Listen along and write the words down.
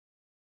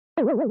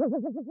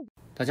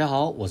大家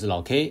好，我是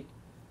老 K，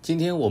 今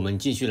天我们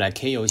继续来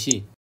K 游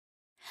戏。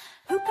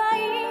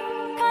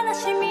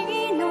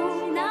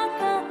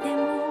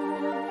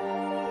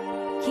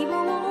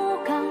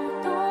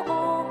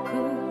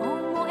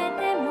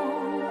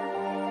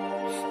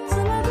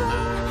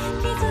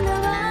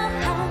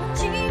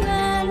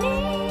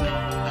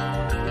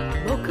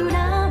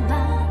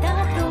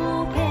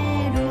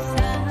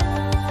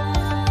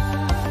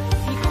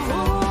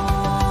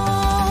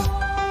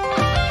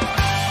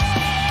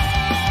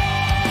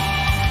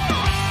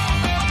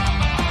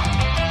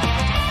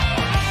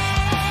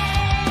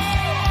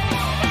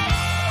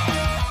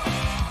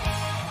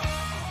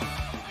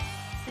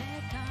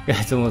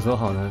该怎么说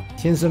好呢？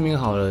先声明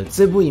好了，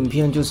这部影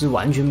片就是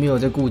完全没有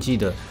在顾忌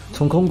的。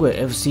从空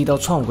轨 FC 到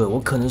创轨，我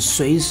可能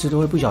随时都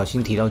会不小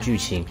心提到剧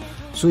情，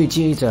所以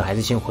介意者还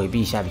是先回避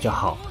一下比较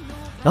好。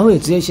然后也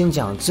直接先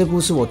讲，这部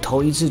是我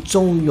头一次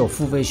终于有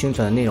付费宣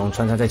传的内容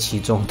穿插在其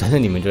中，但是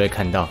你们就会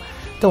看到。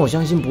但我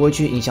相信不会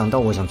去影响到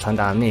我想传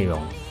达的内容。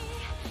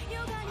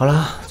好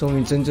啦，终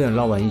于真正的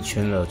绕完一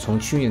圈了。从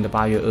去年的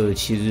8月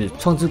27日，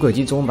《创之轨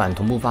迹》中文版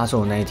同步发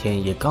售的那一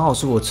天，也刚好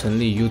是我成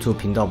立 YouTube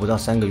频道不到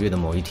3个月的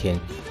某一天。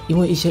因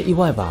为一些意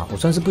外吧，我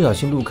算是不小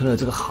心入坑了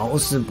这个好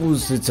死不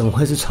死，怎么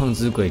会是《创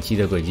之轨迹》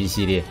的轨迹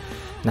系列？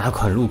哪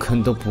款入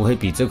坑都不会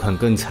比这款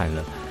更惨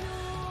了。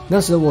那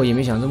时我也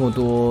没想这么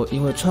多，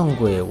因为创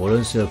轨我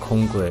认识了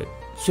空轨，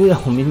虽然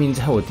我明明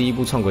在我第一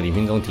部创轨影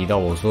片中提到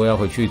我说要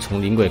回去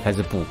从零轨开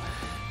始补。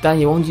但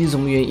也忘记是什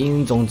么原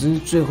因，总之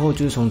最后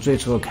就是从最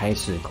初的开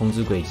始，空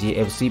之轨迹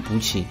FC 补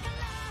起。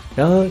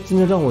然而，真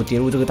的让我跌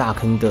入这个大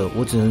坑的，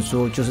我只能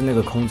说就是那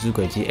个空之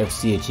轨迹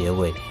FC 的结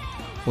尾。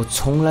我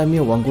从来没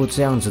有玩过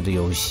这样子的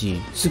游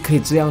戏，是可以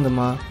这样的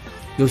吗？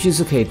游戏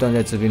是可以断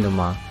在这边的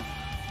吗？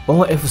玩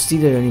过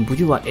FC 的人，你不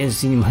去玩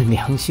SC， 你们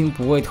良心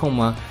不会痛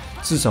吗？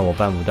至少我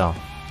办不到。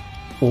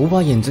我无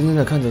法眼睁睁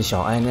的看着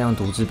小爱那样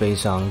独自悲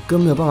伤，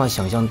更没有办法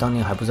想象当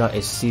年还不知道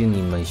SC 的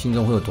你们心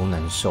中会有多难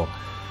受。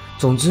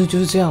总之就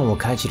是这样，我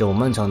开启了我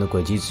漫长的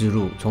轨迹之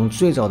路。从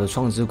最早的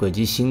创之轨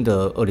迹心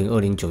得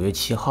2020 9月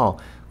7号，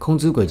空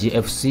之轨迹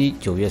FC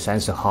 9月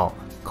30号，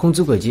空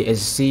之轨迹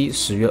SC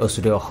 10月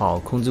26号，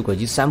空之轨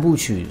迹3部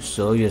曲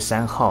12月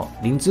3号，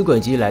灵之轨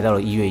迹来到了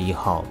1月1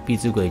号，碧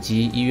之轨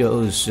迹1月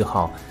24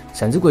号，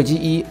闪之轨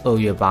迹1 2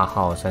月8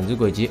号，闪之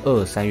轨迹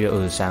2 3月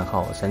23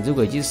号，闪之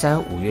轨迹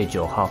3 5月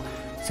9号，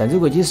闪之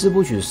轨迹4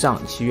部曲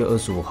上7月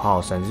25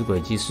号，闪之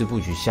轨迹4部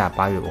曲下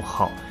8月5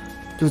号。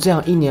就这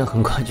样，一年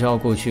很快就要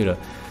过去了，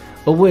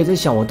而我也在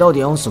想，我到底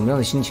要用什么样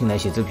的心情来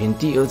写这篇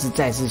第二次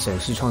再次审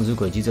视《创之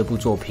轨迹》这部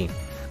作品，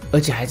而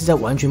且还是在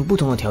完全不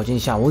同的条件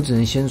下。我只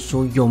能先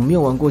说，有没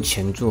有玩过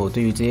前作，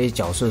对于这些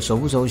角色熟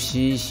不熟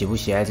悉，喜不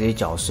喜爱这些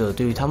角色，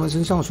对于他们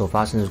身上所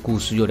发生的故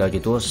事又了解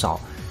多少。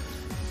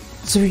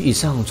至于以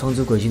上，《创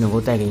之轨迹》能够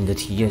带给你的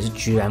体验是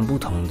截然不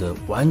同的，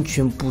完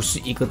全不是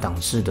一个档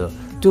次的。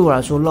对我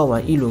来说，绕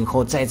完一轮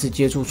后再次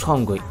接触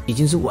创轨，已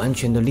经是完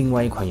全的另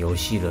外一款游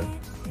戏了。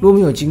若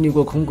没有经历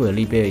过空轨的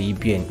利贝尔一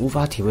变，无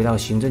法体会到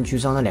行政区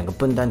上那2个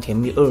笨蛋甜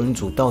蜜二人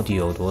组到底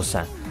有多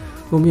闪；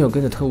若没有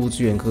跟着特务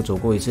支援课走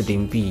过一次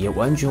灵璧，也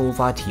完全无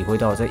法体会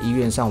到在医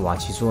院上瓦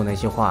奇说的那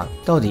些话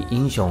到底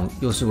英雄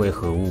又是为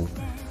何物；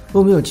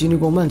若没有经历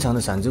过漫长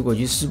的闪之轨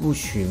迹4部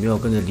曲，没有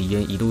跟着李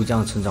恩一路这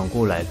样成长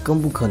过来，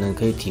更不可能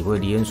可以体会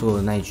李恩说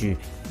的那句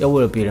要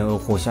为了别人而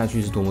活下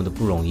去是多么的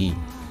不容易。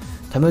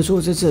坦白说，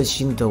这次的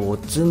心得我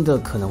真的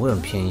可能会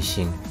很偏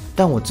心，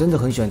但我真的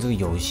很喜欢这个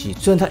游戏。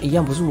虽然它一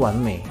样不是完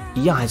美，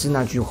一样还是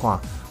那句话，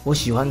我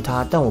喜欢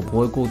它，但我不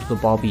会过度的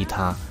包庇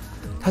它。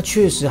它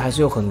确实还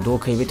是有很多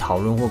可以被讨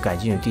论或改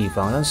进的地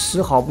方，但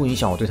丝毫不影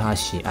响我对它的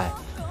喜爱。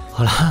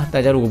好啦，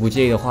大家如果不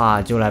介意的话，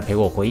就来陪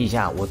我回忆一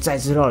下我再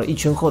次绕了一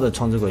圈后的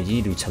创之轨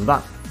迹旅程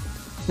吧。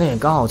那也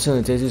刚好趁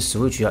着这次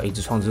Switch要移植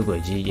创之轨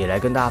迹，也来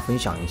跟大家分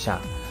享一下。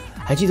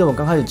还记得我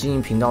刚开始经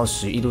营频道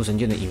时，异度神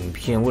剑的影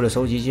片，为了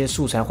收集一些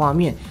素材画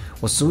面，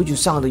我 Switch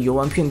上的游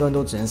玩片段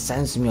都只能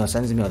30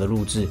秒的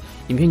录制，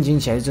影片剪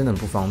起来是真的很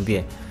不方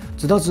便。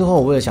直到之后，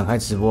我为了想开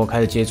直播，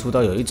开始接触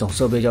到有一种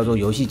设备叫做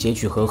游戏截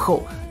取盒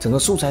后，整个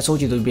素材收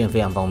集都变得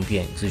非常方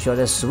便，只需要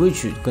在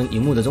Switch 跟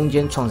荧幕的中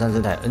间创上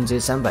这台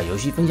NJ300 游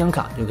戏分享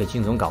卡，就可以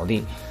轻松搞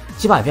定。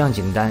接法也非常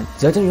简单，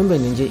只要将原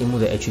本连接荧幕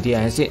的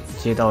HDMI 线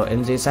接到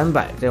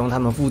NJ300， 再用他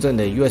们附赠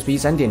的 USB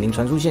 3.0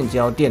 传输线接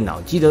到电脑。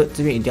记得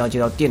这边一定要接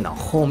到电脑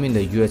后面的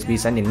USB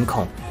 3.0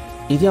 孔。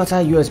一定要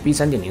插 USB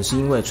 3.0， 是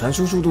因为传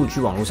输速度据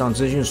网络上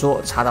资讯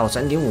说差到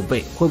 3.5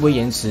 倍，会不会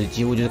延迟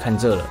几乎就是看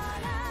这了。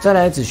再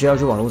来，只需要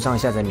去网络上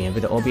下载免费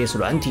的 OBS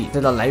软体，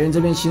再到来源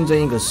这边新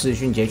增一个视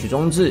讯截取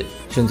装置，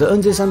选择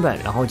NJ300，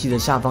 然后记得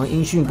下方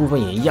音讯部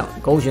分也一样，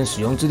勾选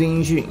使用自定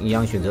音讯，一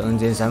样选择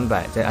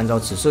NJ300， 再按照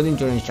此设定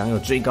就能享有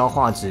最高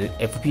画质、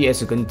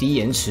FPS 跟低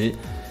延迟，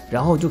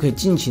然后就可以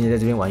尽情的在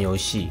这边玩游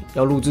戏。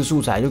要录制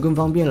素材就更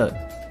方便了，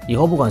以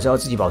后不管是要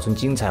自己保存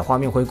精彩画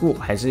面回顾，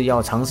还是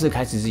要尝试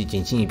开始自己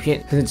剪辑影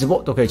片，甚至直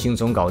播都可以轻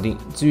松搞定。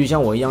至于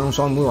像我一样用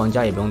双荧幕玩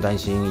家也不用担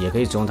心，也可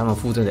以使用他们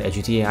附赠的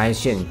HDMI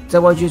线，再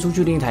外接出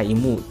去另一台荧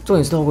幕。重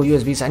点是透过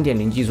USB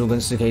 3.0 技术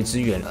跟 4K 支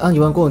援，让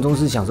游玩过程中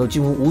是享受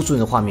近乎无损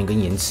的画面跟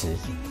延迟。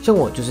像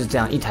我就是这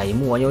样一台荧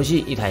幕玩游戏，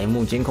一台荧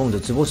幕监控着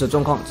直播时的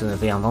状况，真的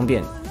非常方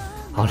便。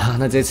好啦，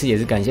那这次也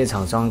是感谢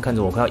厂商看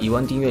着我快要1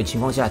万订阅的情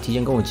况下，提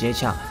前跟我接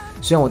洽。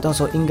虽然我到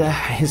时候应该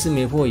还是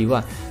没破1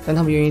万，但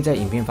他们愿意在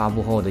影片发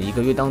布后的1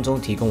个月当中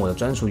提供我的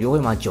专属优惠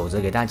码9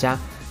折给大家。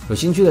有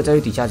兴趣的再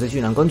去底下资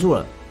讯栏关注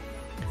了。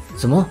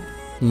什么？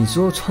你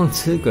说创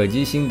之轨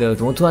迹心得，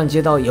怎么突然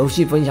接到游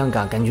戏分享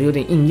卡，感觉有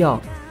点硬要？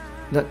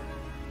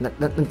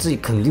那这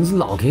肯定是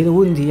老 K 的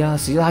问题啊！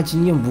谁叫他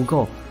经验不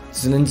够，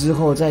只能之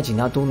后再请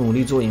他多努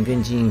力做影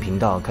片经营频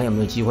道，看有没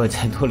有机会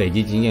再多累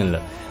积经验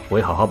了。我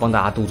会好好帮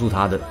大家督促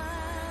他的。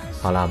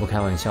好啦，不开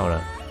玩笑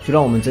了。就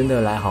让我们真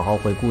的来好好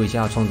回顾一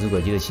下创之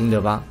轨迹的心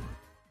得吧。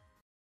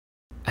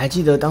还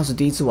记得当时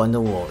第一次玩的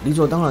我，理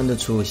所当然的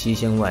除了西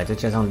线外，再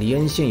加上黎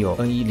恩线有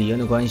N1黎恩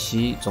的关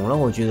系，总让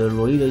我觉得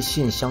罗伊的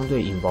线相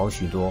对引爆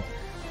许多。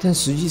但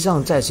实际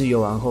上再次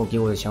游玩后，给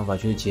我的想法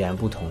却是截然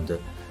不同的。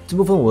这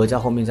部分我会在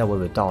后面再娓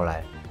娓道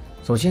来。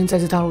首先，再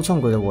次踏入创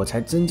轨的我，才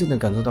真正的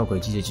感受到轨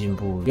迹的进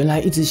步。原来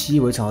一直习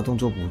以为常的动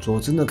作捕捉，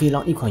真的可以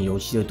让一款游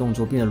戏的动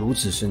作变得如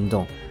此生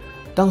动。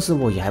当时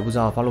我也还不知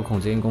道发露孔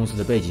这间公司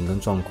的背景跟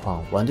状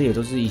况，玩的也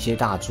都是一些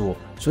大作，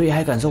所以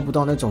还感受不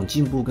到那种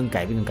进步跟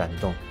改变的感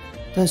动。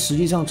但实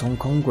际上从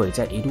空轨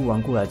再一路玩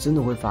过来，真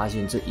的会发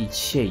现这一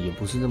切也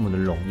不是那么的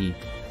容易。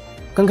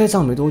刚开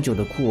场没多久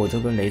的库尔特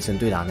跟雷神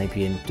对打那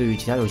篇，对于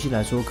其他游戏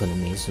来说可能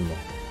没什么，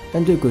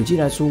但对轨迹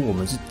来说，我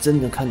们是真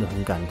的看得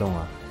很感动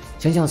啊。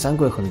想想闪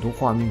鬼很多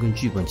画面跟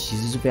剧本其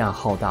实是非常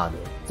浩大的，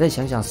再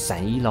想想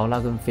闪一劳拉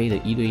跟飞的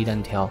1对1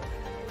单挑，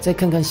再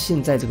看看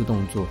现在这个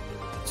动作，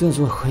真的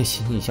是会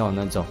心一笑的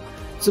那种。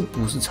这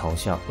不是嘲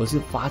笑，而是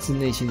发自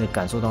内心的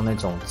感受到那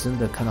种真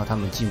的看到他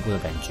们进步的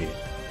感觉。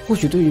或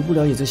许对于不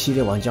了解这系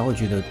列玩家会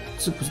觉得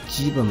这不是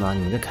基本吗？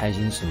你们在开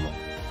心什么？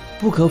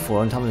不可否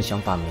认他们的想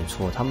法没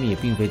错，他们也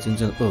并非真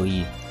正恶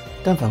意。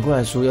但反过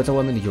来说，要在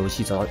外面的游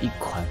戏找到一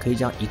款可以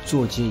这样一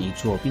作接一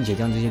作，并且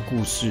将这些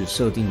故事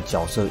设定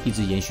角色一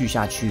直延续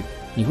下去，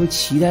你会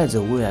期待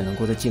着未来能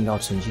够再见到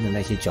曾经的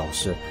那些角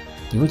色，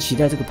你会期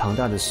待这个庞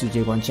大的世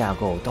界观架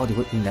构到底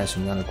会迎来什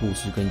么样的故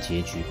事跟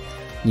结局，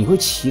你会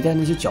期待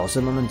那些角色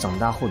慢慢长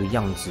大后的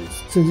样子，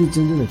甚至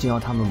真正的见到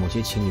他们某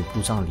些情侣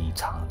步上礼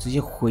堂，这些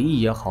回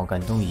忆也好，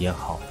感动也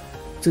好，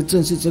这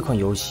正是这款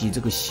游戏这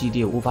个系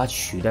列无法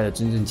取代的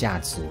真正价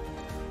值。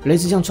类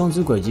似像创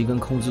之轨迹跟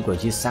空之轨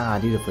迹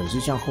 3RD 的粉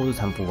丝向后日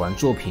谈补完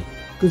作品，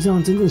更是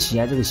让真正喜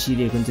爱这个系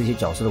列跟这些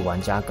角色的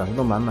玩家感受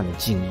到满满的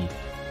敬意。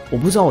我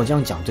不知道我这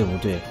样讲对不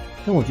对，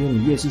但我觉得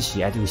你越是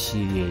喜爱这个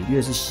系列，越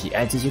是喜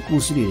爱这些故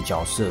事里的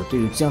角色，对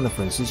于这样的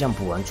粉丝向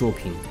补完作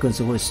品，更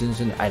是会深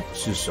深的爱不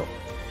释手。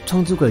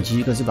创之轨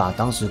迹更是把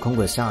当时空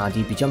轨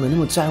 3RD 比较没那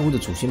么在乎的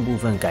主线部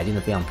分改进得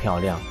非常漂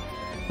亮。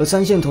而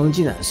3线同人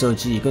进展设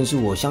计更是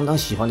我相当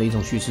喜欢的一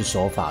种叙事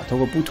手法，透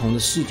过不同的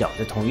视角，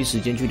在同一时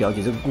间去了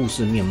解这个故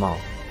事的面貌，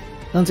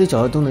让这些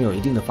角色都能有一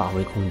定的发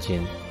挥空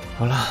间。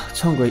好啦，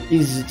创轨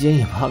一时间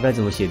也不知道该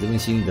怎么写这份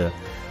心得，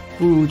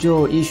不如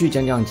就依序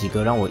讲讲几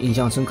个让我印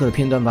象深刻的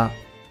片段吧。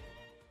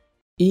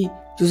一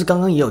就是刚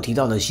刚也有提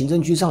到的行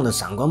政区上的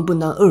闪光笨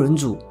蛋2人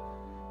组，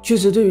确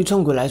实对于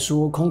创轨来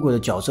说，空轨的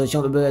角色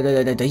相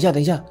对等一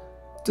下，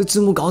这字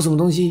幕搞什么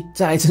东西？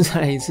再来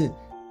一次。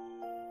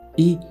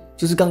一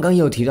就是刚刚也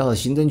有提到的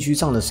行政区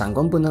上的闪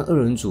光笨蛋2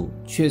人组，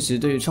确实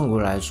对于创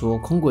轨来说，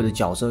空轨的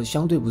角色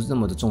相对不是那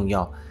么的重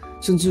要，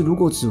甚至如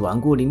果只玩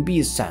过灵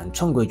璧闪，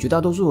创轨绝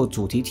大多数的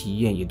主题体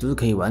验也都是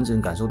可以完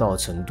整感受到的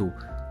程度，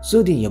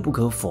这点也不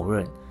可否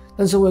认。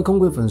但身为空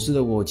轨粉丝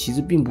的我，其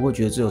实并不会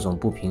觉得这有什么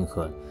不平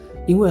衡，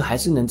因为还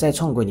是能在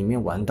创轨里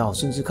面玩到，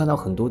甚至看到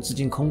很多致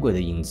敬空轨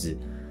的影子。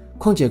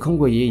况且空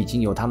轨也已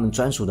经有他们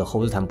专属的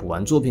后日谈补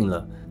完作品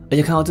了，而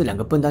且看到这两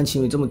个笨蛋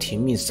情侣这么甜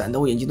蜜，闪得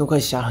我眼睛都快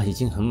瞎了，已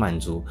经很满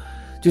足。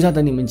就差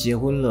等你们结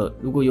婚了，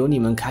如果有你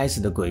们开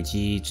始的轨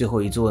迹，最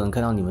后一座能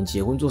看到你们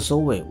结婚做收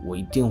尾，我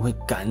一定会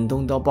感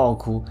动到爆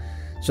哭。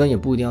虽然也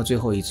不一定要最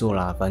后一座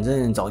啦，反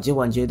正早结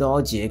晚结都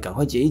要结，赶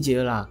快结一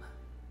结啦。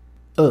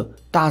2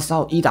大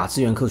少一打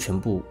支援课全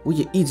部，我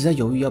也一直在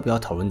犹豫要不要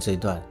讨论这一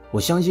段。我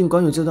相信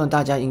关于这段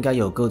大家应该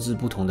有各自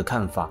不同的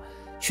看法。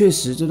确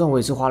实这段我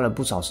也是花了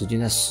不少时间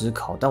在思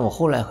考，但我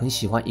后来很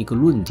喜欢一个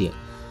论点，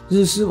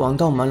日式王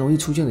道蛮容易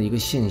出现的一个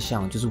现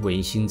象，就是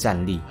唯心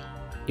战力。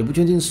也不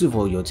确定是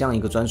否有这样一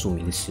个专属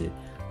名词，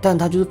但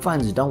它就是泛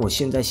指当我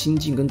现在心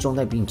境跟状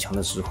态比你强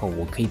的时候，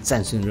我可以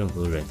战胜任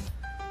何人。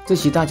这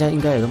其实大家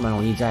应该也都蛮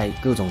容易在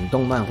各种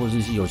动漫或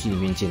日系游戏里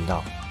面见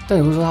到，但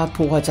有没有说它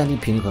破坏战力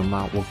平衡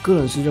吗？我个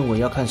人是认为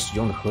要看使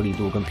用的合理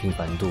度跟频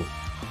繁度。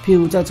譬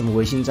如再怎么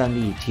唯心战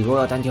力，体后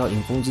要单挑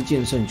影风之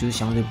剑圣就是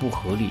相对不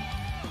合理。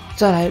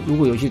再来，如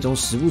果游戏中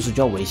时不时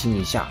就要违心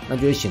一下，那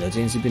就会显得这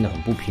件事变得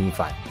很不平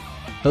凡。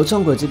而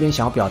创轨这边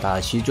想要表达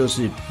的，其实就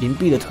是灵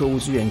璧的特务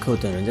支援课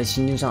等人在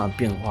心境上的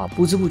变化，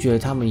不知不觉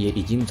他们也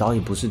已经早已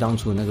不是当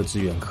初的那个支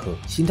援课，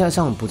心态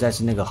上不再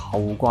是那个毫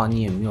无挂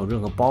念、没有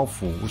任何包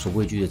袱、无所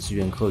畏惧的支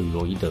援课与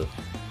罗伊德。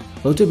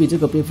而对比这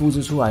个被复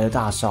制出来的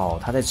大少，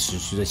他在此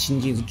时的心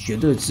境是绝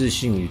对自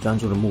信与专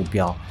注的目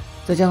标，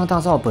再加上大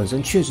少本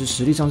身确实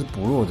实力上是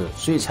不弱的，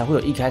所以才会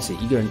有一开始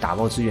一个人打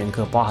爆支援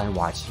课，包含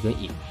瓦吉跟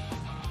影。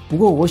不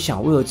过我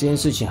想为了这件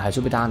事情还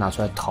是被大家拿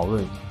出来讨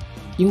论，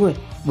因为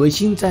维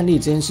新战力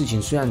这件事情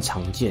虽然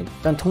常见，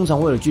但通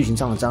常为了剧情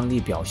上的张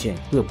力表现，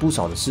会有不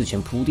少的事前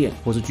铺垫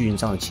或是剧情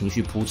上的情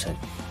绪铺陈。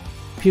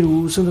譬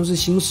如《圣斗士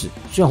星矢》，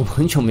虽然我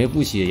很久没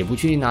复习了，也不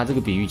确定拿这个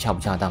比喻恰不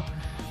恰当，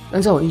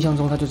但在我印象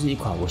中，它就是一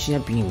款我现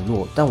在比你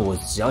弱，但我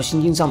只要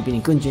心境上比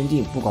你更坚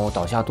定，不管我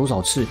倒下多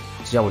少次，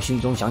只要我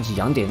心中想起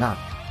雅典娜，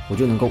我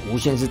就能够无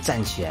限次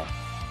站起来。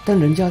但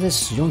人家在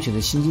使用前的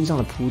心境上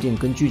的铺垫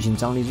跟剧情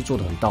张力是做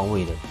得很到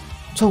位的，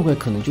创轨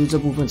可能就是这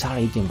部分差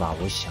了一点吧，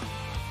我想。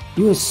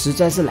因为实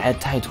在是来得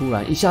太突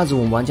然，一下子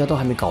我们玩家都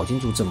还没搞清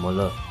楚怎么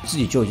了，自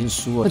己就已经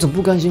输了，那种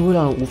不甘心会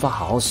让人无法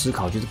好好思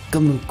考，就是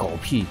根本狗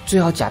屁。最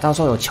好假大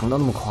少有强到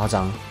那么夸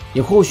张，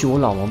也或许我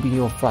老毛病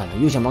又犯了，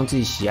又想帮自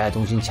己喜爱的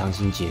东西强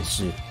行解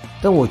释。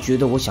但我觉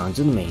得我想的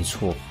真的没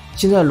错，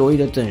现在罗伊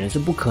德等人是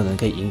不可能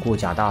可以赢过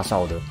假大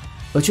少的。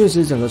而确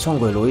实，整个创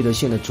轨罗伊德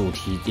线的主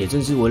题也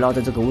正是围绕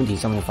在这个问题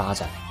上面发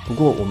展。不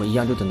过我们一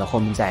样就等到后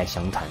面再来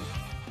详谈。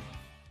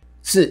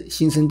4.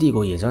 新生帝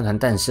国野餐团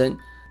诞生。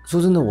说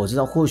真的，我知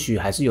道或许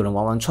还是有人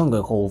玩完创轨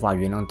后无法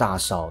原谅大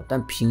少，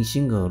但平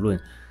心而论，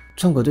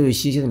创轨对于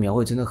西线的描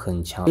绘真的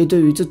很强，所以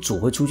对于这组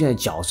会出现的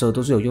角色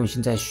都是有用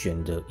心在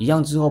选的。一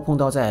样之后碰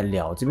到再来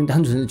聊，这边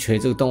单纯是觉得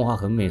这个动画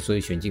很美，所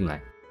以选进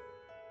来。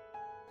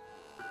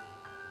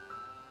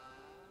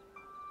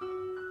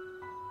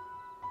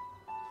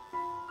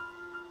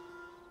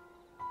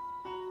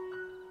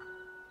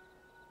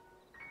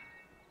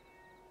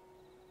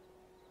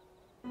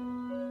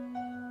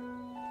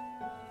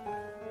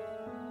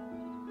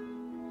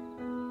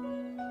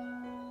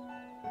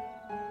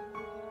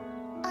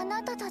あ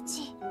なたた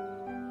ち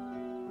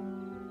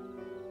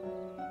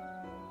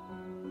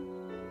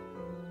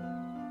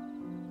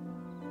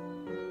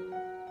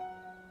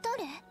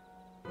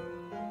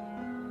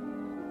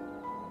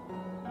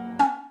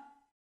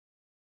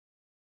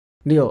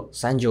誰？6.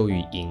 39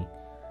与赢。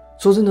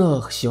说真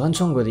的，喜欢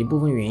创轨的一部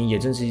分原因也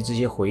正是这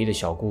些回忆的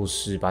小故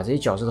事，把这些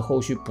角色的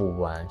后续补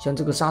完。像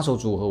这个杀手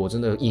组合，我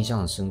真的印象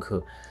很深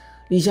刻。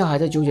立夏还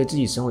在纠结自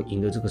己身为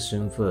赢的这个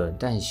身份，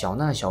但小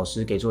娜小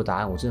石给出的答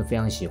案我真的非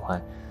常喜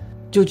欢。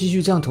就继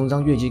续这样同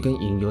张越级跟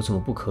赢有什么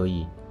不可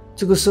以？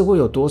这个社会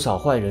有多少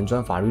坏人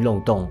钻法律漏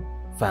洞，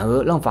反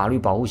而让法律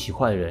保护起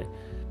坏人？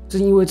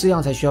正因为这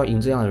样才需要赢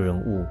这样的人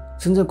物，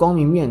身在光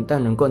明面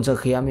但能贯彻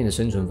黑暗面的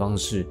生存方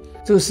式。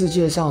这个世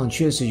界上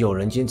确实有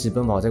人坚持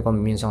奔跑在光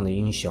明面上的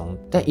英雄，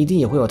但一定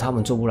也会有他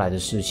们做不来的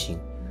事情。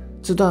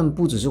这段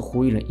不只是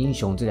呼应了英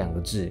雄这2个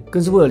字，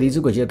更是为了离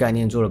之轨迹的概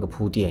念做了个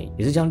铺垫，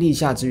也是将立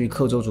夏之于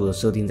克州族的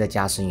设定再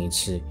加深一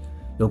次。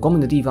有光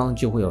明的地方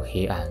就会有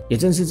黑暗，也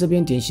正是这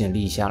边点醒了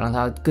立夏，让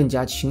他更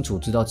加清楚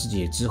知道自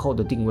己之后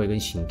的定位跟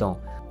行动。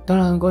当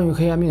然，关于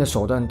黑暗面的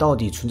手段到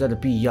底存在的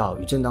必要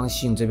与正当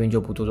性，这边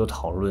就不多做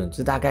讨论，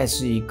这大概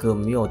是一个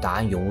没有答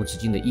案永无止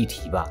境的议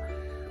题吧。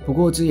不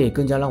过这也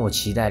更加让我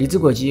期待离之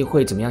轨迹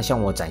会怎么样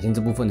向我展现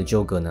这部分的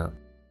纠葛呢。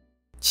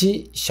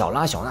7. 小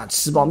拉小娜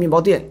吃爆面包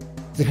店，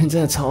这边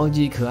真的超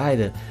级可爱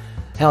的，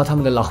还有他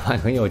们的老板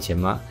很有钱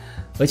吗？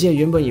而且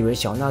原本以为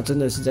小娜真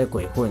的是在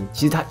鬼混，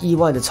其实她意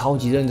外的超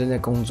级认真在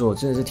工作，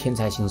真的是天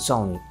才型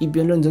少女，一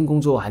边认真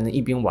工作还能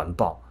一边玩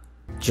爆。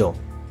9.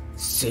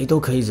 谁都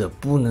可以惹，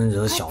不能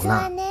惹小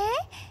娜。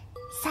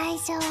最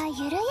初は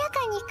緩や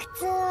かに苦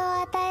痛を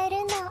与える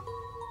の。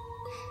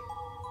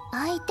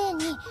相手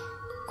に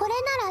これ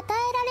なら与え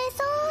られそ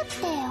うっ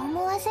て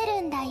思わせ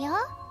るんだよ。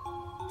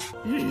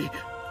いい、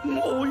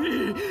もう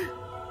いい。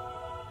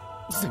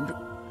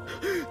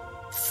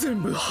全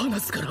部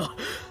話すから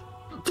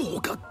ど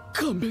うか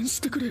勘弁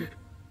してくれ。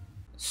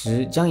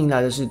10. 将迎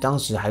来的是当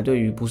时还对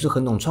于不是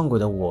很懂创轨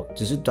的我，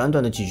只是短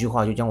短的几句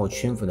话就将我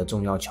圈粉的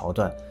重要桥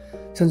段，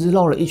甚至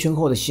绕了一圈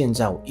后的现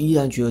在，我依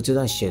然觉得这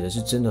段写的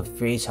是真的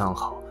非常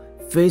好，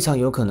非常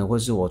有可能会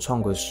是我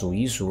创轨数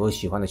1数2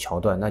喜欢的桥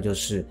段，那就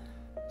是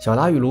小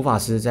拉与卢法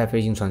斯在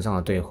飞行船上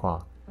的对话。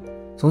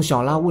从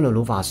小拉问了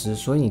卢法斯，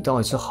所以你到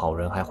底是好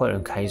人还坏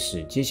人开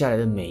始，接下来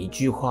的每一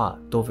句话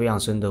都非常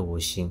深得我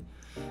心。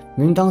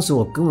明明当时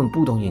我根本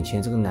不懂眼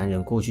前这个男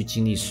人过去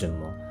经历什么，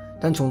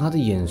但从他的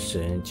眼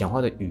神、讲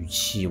话的语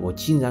气，我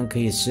竟然可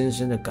以深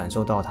深地感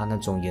受到他那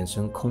种眼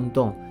神空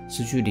洞、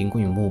失去灵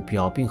魂与目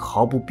标，并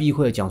毫不避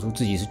讳地讲出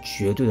自己是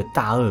绝对的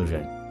大恶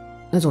人。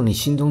那种你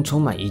心中充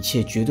满一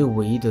切绝对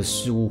唯一的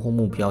事物或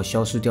目标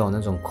消失掉的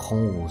那种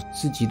空无，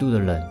是极度的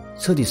冷，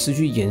彻底失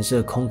去颜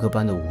色空壳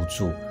般的无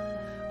助。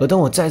而当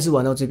我再次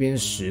玩到这边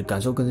时，感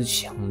受更是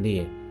强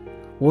烈。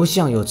我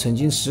想有曾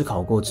经思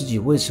考过自己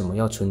为什么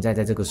要存在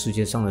在这个世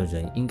界上的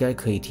人，应该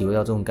可以体会到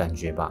这种感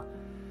觉吧。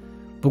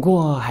不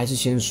过还是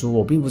先说，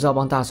我并不是要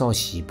帮大少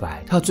洗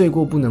白，他的罪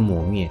过不能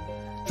抹灭。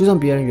就算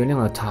别人原谅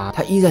了他，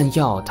他依然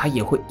他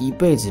也会一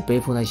辈子背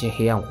负那些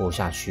黑暗活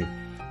下去。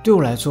对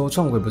我来说，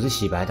创轨不是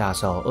洗白大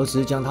少，而只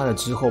是将他的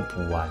之后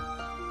补完。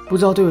不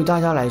知道对于大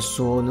家来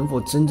说，能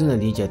否真正的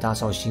理解大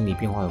少心理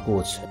变化的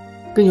过程？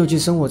更尤其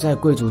生活在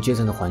贵族阶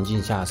层的环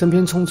境下，身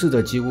边充斥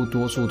的几乎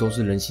多数都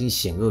是人心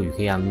险恶与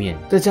黑暗面。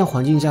在这样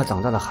环境下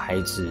长大的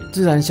孩子，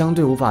自然相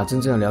对无法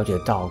真正的了解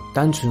到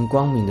单纯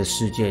光明的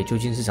世界究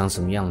竟是长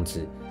什么样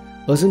子。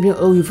而身边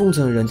阿谀奉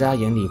承的人，在他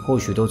眼里或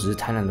许都只是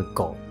贪婪的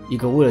狗，一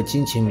个为了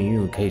金钱名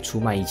誉可以出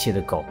卖一切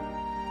的狗。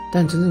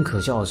但真正可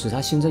笑的是，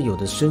他现在有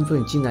的身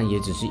份竟然也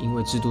只是因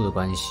为制度的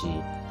关系。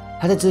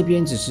他在这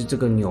边只是这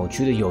个扭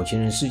曲的有钱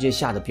人世界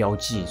下的标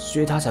记，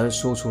所以他才会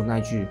说出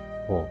那句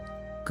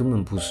根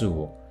本不是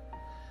我。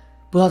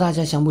不知道大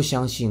家相不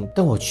相信，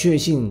但我确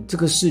信这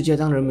个世界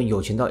当人们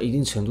有钱到一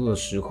定程度的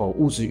时候，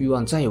物质欲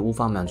望再也无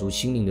法满足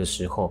心灵的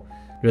时候，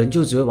人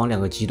就只会往两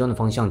个极端的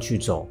方向去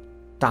走，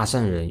大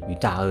善人与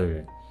大恶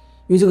人。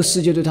因为这个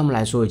世界对他们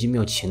来说已经没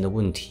有钱的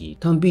问题，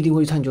他们必定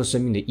会探究生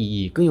命的意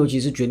义，更尤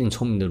其是绝顶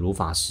聪明的卢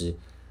法斯，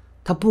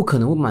他不可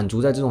能会满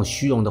足在这种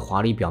虚荣的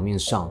华丽表面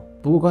上。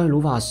不过关于卢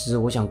法斯，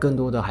我想更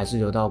多的还是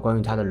留到关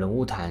于他的人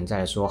物谈再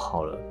来说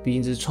好了，毕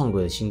竟这是创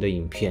轨的新的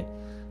影片。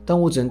但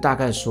我只能大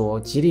概说，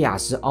吉利亚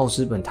斯·奥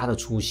斯本他的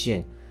出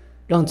现，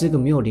让这个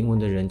没有灵魂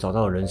的人找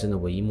到了人生的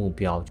唯一目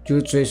标，就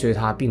是追随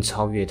他并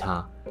超越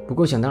他。不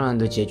过想当然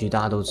的结局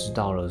大家都知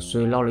道了，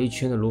所以绕了一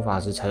圈的卢法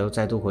斯才又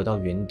再度回到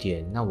原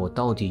点。那我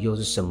到底又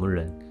是什么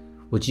人？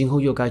我今后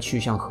又该去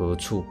向何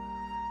处？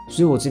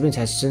所以我这边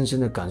才深深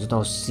的感受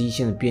到 C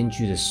线的编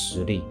剧的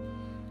实力。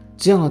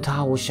这样的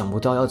他，我想不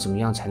到要怎么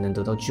样才能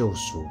得到救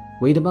赎，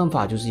唯一的办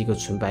法就是一个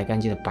纯白干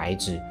净的白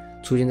纸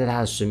出现在他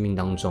的生命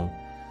当中，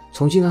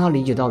重新让他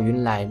理解到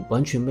原来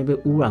完全没被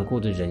污染过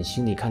的人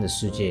心里看的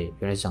世界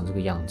原来是长这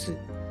个样子。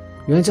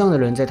原来这样的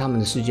人在他们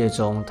的世界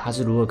中，他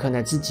是如何看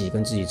待自己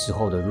跟自己之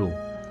后的路，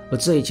而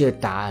这一切的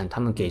答案他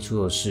们给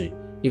出的是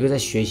一个在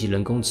学习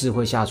人工智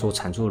慧下所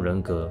产出的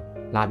人格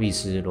拉碧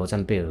丝·罗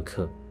赞贝尔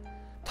克。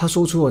他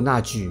说出了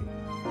那句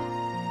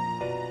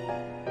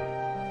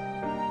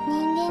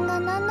人間が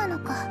何なの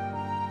か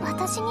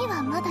私に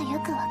はまだよ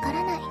くわか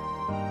らない。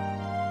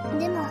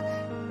でも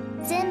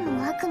善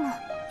も悪も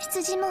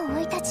羊も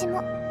生い立ち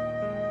も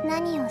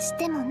何をし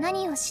ても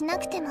何をしな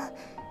くても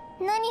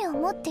何を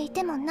持ってい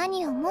ても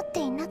何を持っ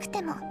ていなく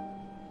ても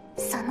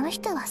その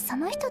人はそ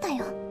の人だ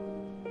よ。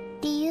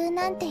理由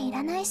なんてい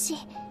らないし、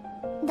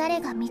誰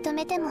が認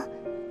めても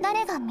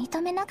誰が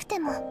認めなくて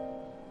も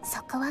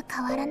そこは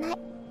変わらない。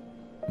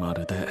ま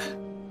るで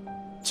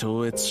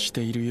超越し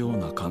ているよう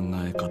な考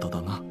え方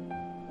だな。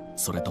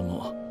それと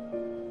も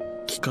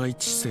機械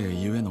知性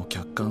ゆえの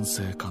客観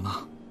性か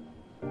な。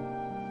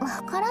わ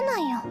からな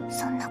いよ、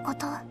そんなこ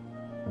と。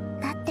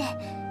だって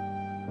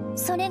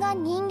それが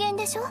人間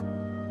でしょ。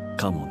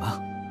かも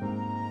な。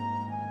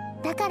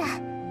だから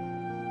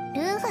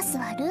ルーファス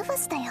はルーファ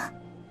スだよ。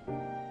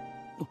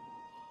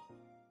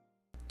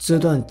这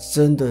段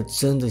真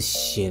的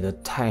写得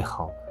太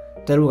好，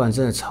代入感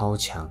真的超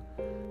强。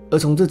而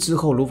从这之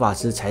后，卢法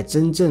斯才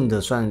真正的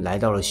算来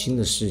到了新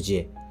的世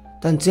界。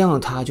但这样的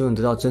他就能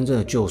得到真正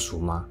的救赎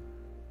吗？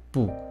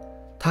不，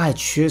他还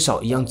缺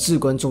少一样至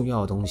关重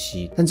要的东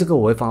西，但这个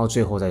我会放到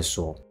最后再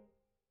说。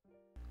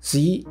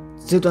11，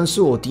这段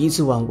是我第一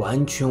次玩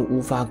完全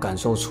无法感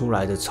受出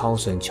来的超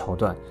神桥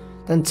段，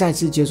但再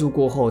次接触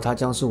过后，它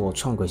将是我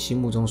创轨心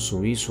目中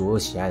数一数二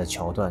喜爱的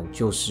桥段，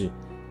就是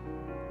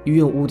医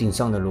院屋顶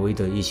上的罗伊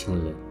德一行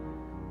人。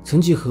曾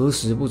几何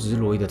时，不只是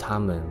罗伊德他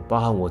们，包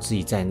含我自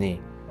己在内，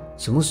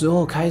什么时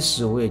候开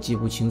始我也记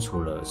不清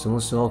楚了。什么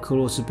时候克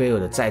洛斯贝尔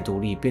的再独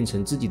立变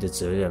成自己的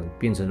责任，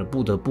变成了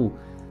不得不，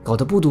搞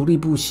得不独立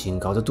不行，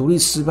搞得独立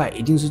失败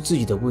一定是自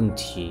己的问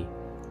题。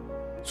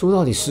说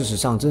到底，事实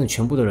上真的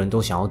全部的人都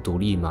想要独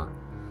立吗？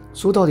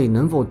说到底，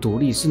能否独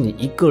立是你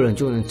一个人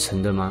就能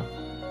成的吗？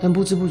但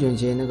不知不觉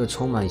间，那个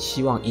充满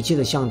希望一切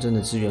的象征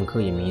的支援课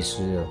也迷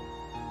失了，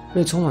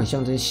被充满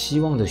象征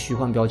希望的虚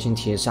幻标签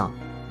贴上。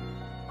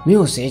没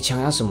有谁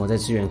强压什么在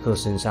支援课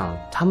身上，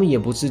他们也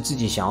不是自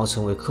己想要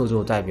成为课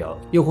座代表，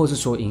又或是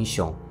说英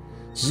雄，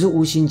只是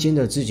无形间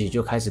的自己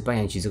就开始扮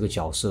演起这个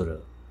角色了。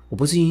我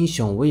不是英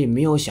雄，我也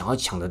没有想要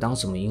抢着当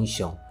什么英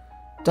雄，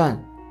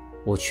但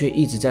我却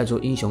一直在做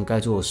英雄该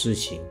做的事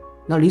情。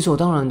那理所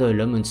当然的，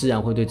人们自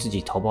然会对自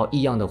己投抱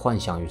异样的幻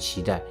想与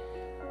期待，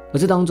而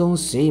这当中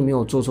谁也没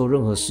有做错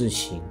任何事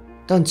情，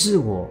但自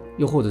我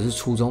又或者是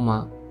初衷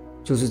吗？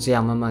就是这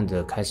样慢慢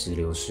的开始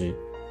流失，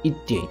一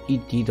点一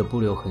滴的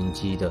不留痕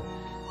迹的。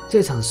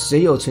这场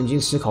谁有曾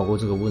经思考过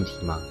这个问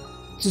题吗？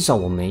至少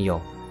我没有。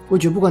我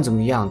觉得不管怎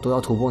么样都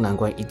要突破难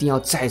关，一定要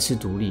再次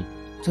独立。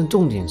但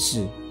重点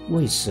是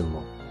为什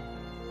么？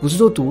不是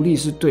说独立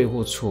是对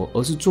或错，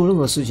而是做任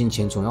何事情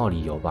前总要有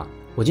理由吧。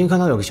我今天看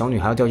到有个小女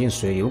孩要掉进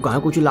水里，我赶快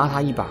过去拉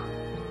她一把，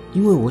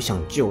因为我想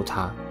救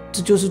她，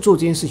这就是做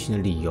这件事情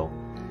的理由。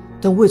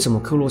但为什么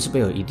克洛斯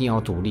贝尔一定要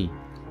独立？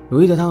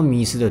罗伊德他们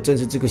迷失的正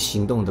是这个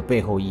行动的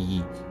背后意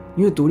义。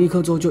因为独立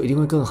课之后就一定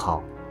会更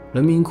好，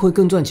人民会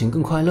更赚钱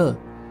更快乐，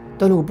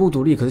但如果不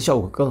独立可是效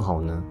果更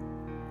好呢？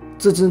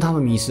这正是他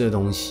们迷失的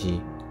东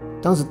西。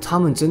当时他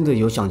们真的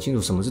有想清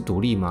楚什么是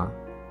独立吗？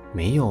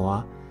没有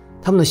啊，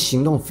他们的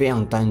行动非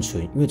常单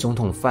纯，因为总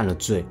统犯了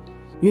罪，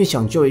因为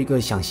想救一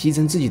个想牺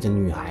牲自己的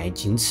女孩，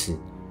仅此。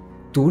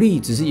独立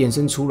只是延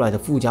伸出来的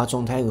附加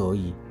状态而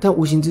已，但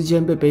无形之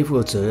间被背负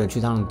的责任却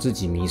让自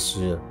己迷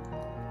失了。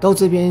到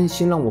这边，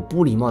先让我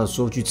不礼貌的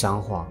说句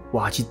脏话，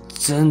瓦基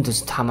真的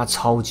是他妈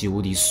超级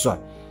无敌帅。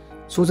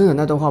说真的，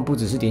那段话不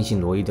只是点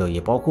醒罗伊德，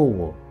也包括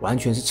我，完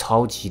全是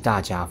超级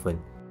大加分。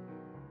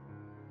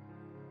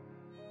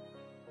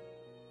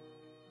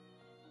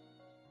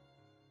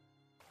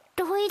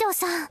ロイド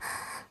さん、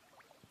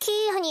キ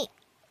ーヤに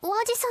お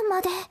じさん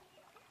まで。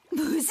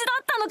無事だ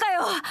ったのか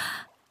よ。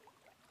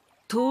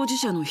当事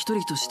者の一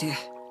人として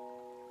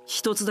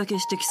一つだけ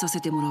指摘させ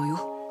てもらうよ。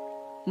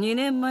2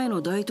年前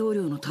の大統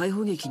領の逮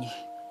捕劇に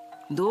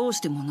どうし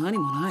ても何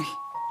もない。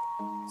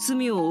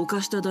罪を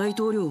犯した大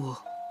統領を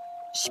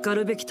叱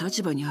るべき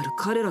立場にある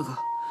彼らが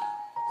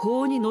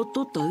法にのっ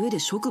とった上で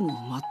職務を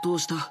全う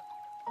した。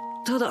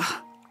ただ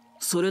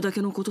それだ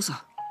けのこと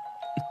さ。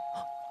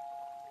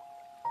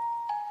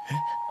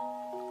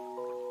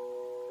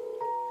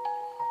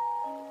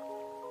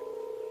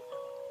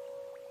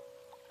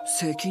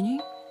責任？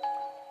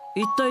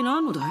一体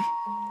何のだい？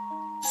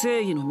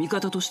正義の味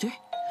方として？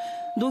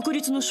独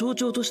立の象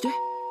徴として？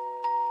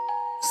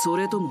そ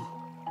れとも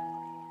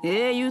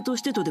英雄と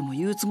してとでも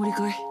言うつもり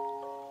かい？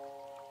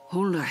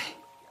本来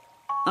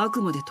あ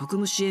くまで特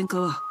務支援課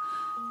は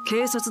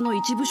警察の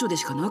一部署で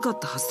しかなかっ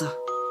たはずだ。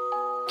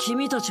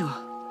君たち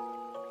は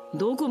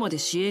どこまで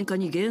支援課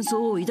に幻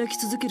想を抱き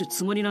続ける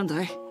つもりなん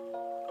だい？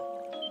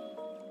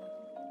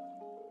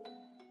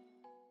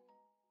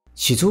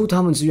起初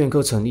他们志愿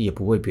课成立也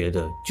不为别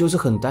的，就是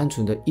很单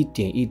纯的一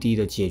点一滴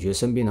的解决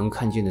身边能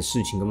看见的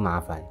事情跟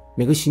麻烦，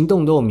每个行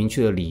动都有明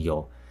确的理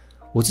由。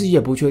我自己也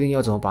不确定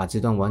要怎么把这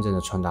段完整的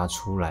传达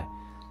出来，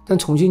但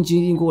重新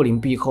经历过灵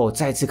璧后，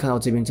再次看到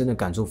这边真的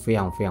感触非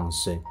常非常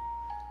深。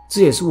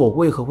这也是我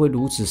为何会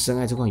如此深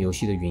爱这款游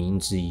戏的原因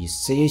之一。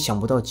谁也想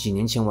不到几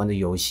年前玩的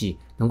游戏，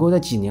能够在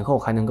几年后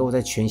还能够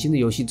在全新的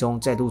游戏中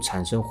再度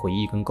产生回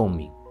忆跟共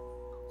鸣。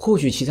或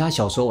许其他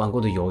小时候玩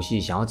过的游戏，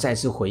想要再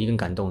次回忆跟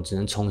感动，只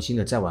能重新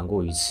的再玩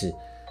过一次。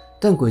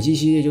但轨迹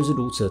系列就是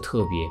如此的特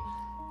别，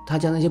它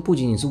将那些不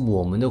仅仅是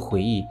我们的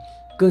回忆，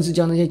更是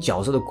将那些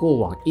角色的过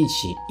往一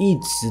直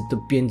的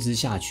编织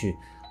下去，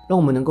让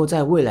我们能够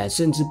在未来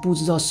甚至不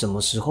知道什么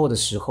时候的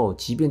时候，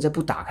即便在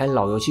不打开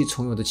老游戏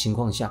重游的情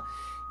况下，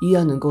依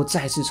然能够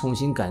再次重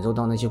新感受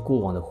到那些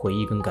过往的回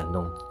忆跟感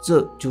动。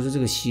这就是这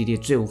个系列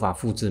最无法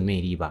复制的魅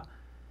力吧。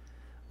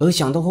而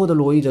想到后的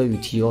罗伊德与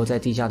提欧在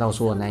地下道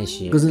说的那一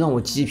些，更是让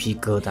我鸡皮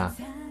疙瘩。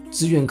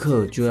资源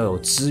课就要有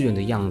资源的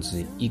样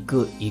子，一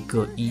个一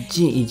个、一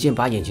件一件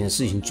把眼前的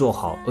事情做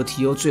好。而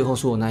提欧最后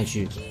说的那一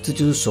句，这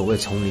就是所谓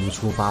从零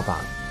出发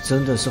吧，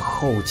真的是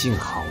后劲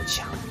好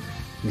强。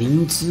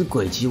灵之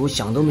轨迹，我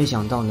想都没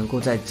想到能够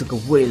在这个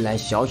未来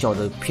小小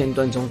的片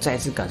段中再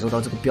次感受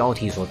到这个标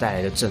题所带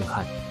来的震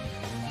撼。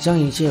将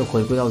一切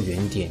回归到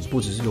原点，不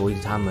只是罗伊德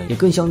他们，也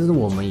更象征着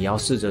我们也要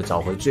试着找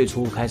回最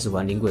初开始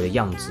玩灵轨的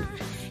样子，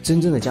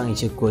真正的将一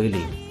切归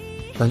零。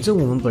反正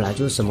我们本来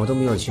就是什么都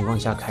没有的情况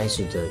下开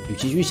始的，与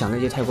其去想那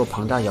些太过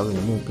庞大遥远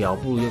的目标，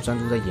不如就专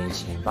注在眼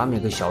前，把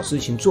每个小事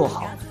情做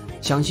好，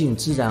相信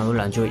自然而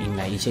然就会迎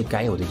来一切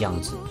该有的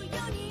样子。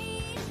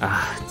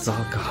啊，糟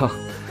糕，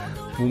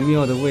不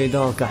妙的味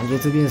道，感觉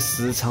这片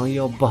时长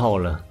要爆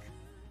了。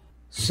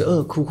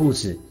12酷酷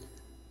子，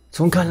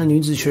从看了女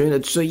子学院的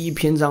最一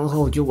篇章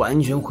后，就完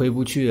全回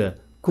不去了。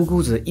酷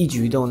酷子的一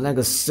举一动，那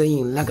个身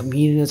影，那个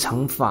迷人的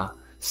长发，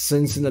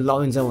深深的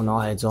烙印在我脑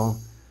海中。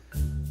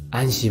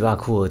安息吧，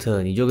库尔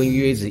特，你就跟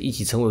约子一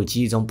起成为我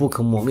记忆中不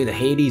可磨灭的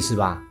黑历史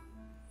吧。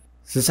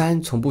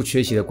13从不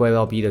缺席的怪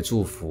盗 B 的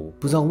祝福，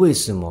不知道为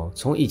什么，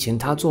从以前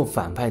他做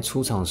反派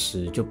出场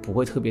时就不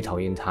会特别讨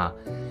厌他。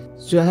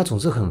虽然他总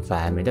是很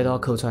烦，每代都要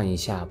客串一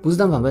下，不是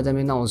当反派在那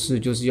边闹事，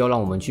就是要让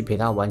我们去陪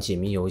他玩解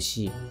谜游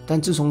戏。但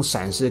自从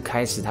闪逝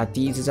开始，他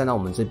第一次站到我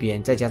们这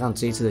边，再加上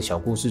这一次的小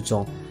故事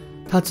中，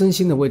他真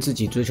心的为自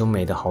己追求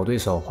美的好对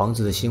手皇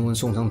子的新婚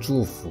送上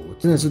祝福，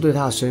真的是对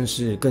他的身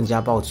世更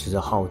加抱持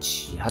着好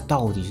奇。他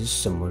到底是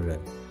什么人？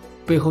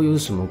背后又是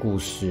什么故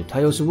事？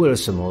他又是为了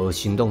什么而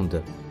行动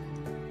的？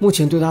目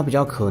前对他比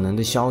较可能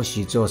的消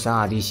息，只有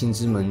3RD星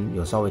之门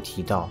有稍微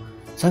提到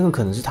，3个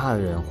可能是他的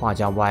人，画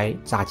家 Y、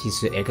炸鸡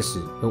师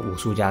X 跟武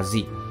术家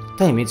Z，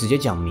 但也没直接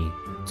讲明。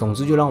总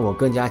之就让我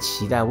更加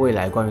期待未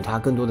来关于他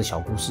更多的小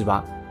故事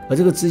吧。而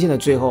这个支线的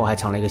最后还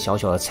藏了一个小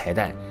小的彩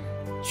蛋，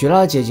雪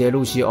拉的姐姐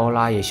露西欧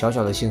拉也小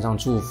小的献上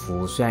祝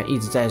福，虽然一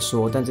直在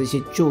说，但这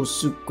些就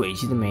是轨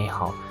迹的美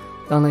好，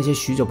让那些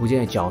许久不见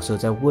的角色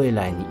在未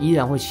来你依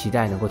然会期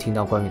待能够听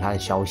到关于他的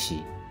消息。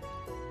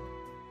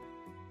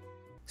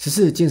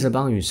14剑蛇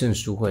帮与圣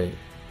书会，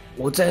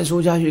我再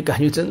说下去感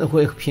觉真的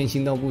会偏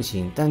心到不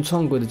行，但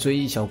创轨的追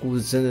忆小故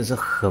事真的是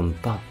很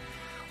棒。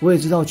我也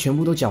知道全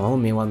部都讲完会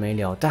没完没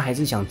了，但还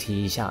是想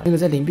提一下那个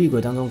在灵璧轨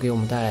当中给我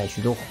们带来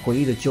许多回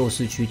忆的旧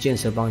市区剑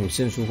蛇帮与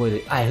圣书会的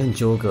爱恨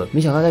纠葛，没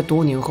想到在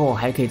多年后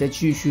还可以再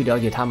继续了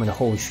解他们的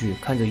后续，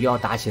看着又要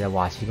打起来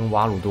瓦奇跟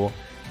瓦鲁多，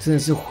真的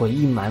是回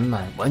忆满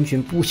满，完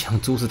全不想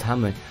阻止他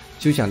们，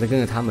就想再跟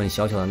着他们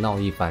小小的闹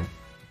一番。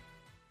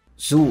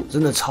15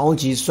真的超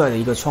级帅的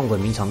一个创轨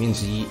名场面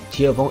之一，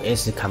提尔锋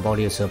S砍爆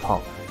列车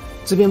炮。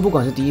这边不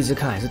管是第一次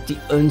看还是第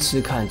N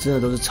次看，真的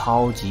都是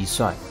超级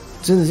帅，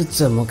真的是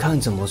怎么看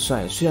怎么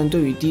帅。虽然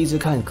对于第一次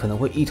看可能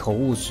会一头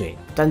雾水，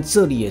但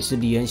这里也是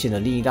黎恩线的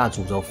另一大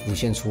主轴浮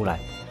现出来。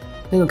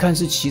那个看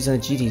似奇神的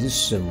机体是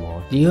什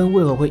么？黎恩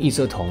为何会异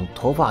色瞳？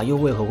头发又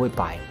为何会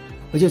白？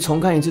而且重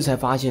看一次才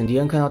发现，黎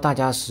恩看到大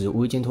家时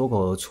无意间脱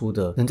口而出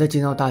的"能再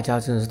见到大家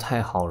真的是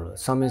太好了"，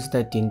上面是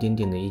带点点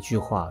点的一句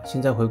话。现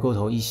在回过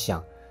头一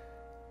想，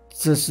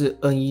这是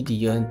N1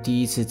黎恩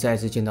第一次再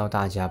次见到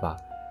大家吧？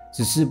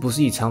只是不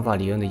是以长发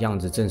黎恩的样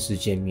子正式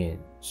见面，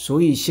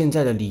所以现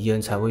在的黎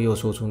恩才会又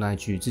说出那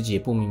句自己也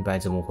不明白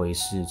怎么回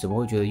事，怎么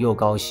会觉得又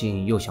高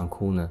兴又想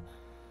哭呢？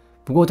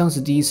不过当时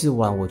第一次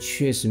玩，我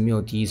确实没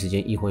有第一时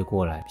间意会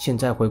过来，现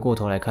在回过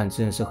头来看，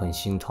真的是很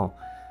心痛。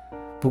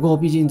不过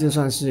毕竟这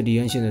算是黎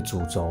恩线的主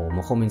轴，我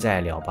们后面再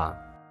来聊吧。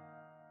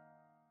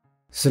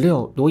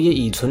16罗也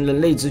以纯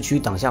人类之躯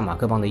挡下马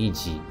克邦的一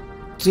击，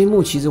这一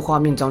幕其实画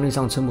面张力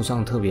上称不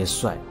上特别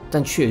帅，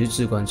但却也是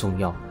至关重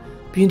要。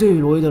毕竟对于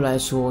罗伊德来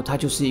说，他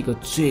就是一个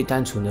最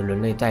单纯的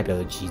人类代表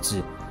的极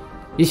致，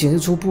也显示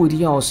出不一定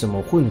要有什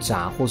么混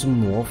杂或是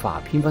魔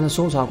法，平凡的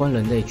搜查官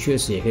人类确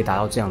实也可以达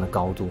到这样的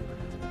高度。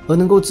而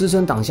能够支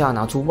撑挡下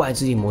拿出外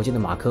之力魔剑的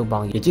马克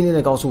邦，也渐渐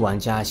地告诉玩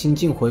家，心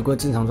境回归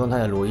正常状态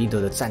的罗伊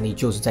德的战力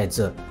就是在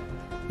这，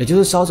也就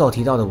是稍早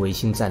提到的维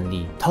新战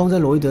力，套用在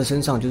罗伊德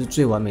身上就是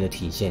最完美的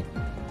体现。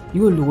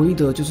因为罗伊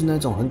德就是那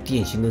种很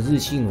典型的日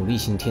系努力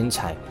型天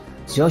才，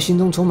只要心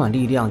中充满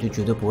力量，就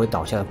绝对不会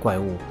倒下的怪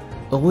物。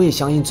而我也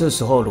相信这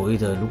时候罗伊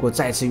德如果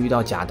再次遇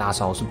到假大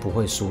少是不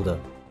会输的。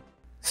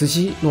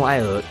17诺艾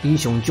尔英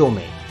雄救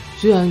美，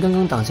虽然刚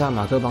刚挡下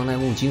马克邦那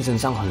幕精神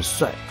上很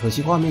帅，可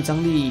惜画面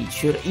张力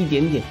缺了一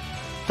点点，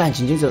但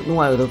紧接着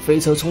诺艾尔的飞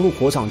车冲入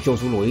火场救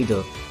出罗伊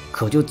德，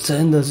可就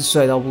真的是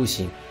帅到不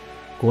行。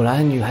果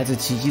然女孩子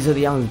骑机车的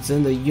样子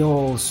真的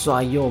又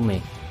帅又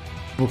美，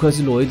不愧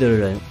是罗伊德的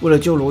人，为了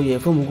救罗爷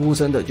奋不顾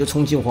身的就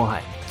冲进火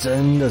海，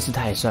真的是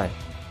太帅。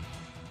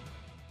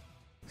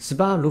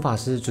18卢法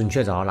斯准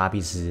确找到拉碧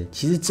丝，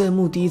其实这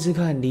幕第一次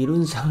看理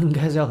论上应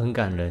该是要很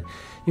感人，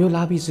因为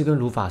拉碧丝跟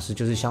卢法斯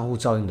就是相互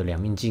照应的两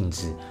面镜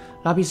子。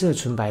拉碧丝的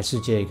纯白世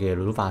界给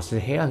了卢法斯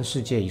黑暗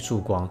世界一束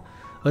光，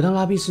而当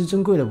拉碧丝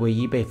珍贵的唯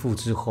一被复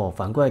制后，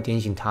反过来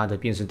点醒他的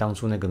便是当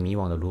初那个迷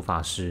惘的卢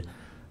法斯。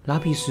拉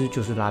碧丝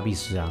就是拉碧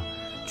丝啊，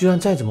就算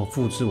再怎么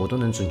复制，我都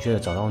能准确的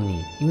找到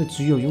你，因为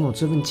只有拥有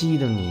这份记忆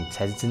的你，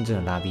才是真正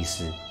的拉碧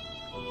丝。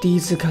第一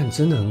次看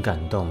真的很感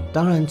动，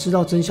当然知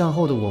道真相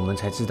后的我们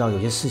才知道，有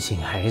些事情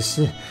还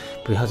是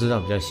不要知道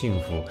比较幸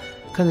福。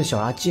看着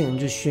小拉见人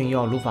就炫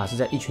耀，卢法斯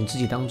在一群知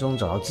己当中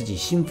找到自己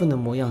兴奋的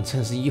模样，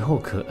真是又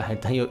可爱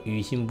但又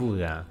于心不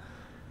忍。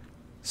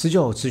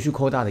19持续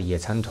扩大的野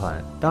餐团，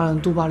当然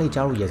杜巴利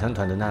加入野餐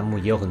团的那幕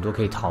也有很多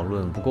可以讨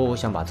论，不过我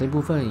想把这部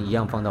分一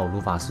样放到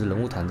卢法斯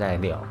人物谈再来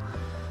聊。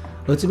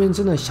而这边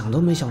真的想都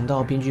没想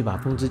到，编剧把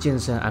风之剑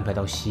圣安排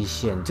到西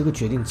线，这个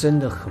决定真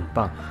的很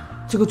棒。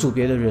这个组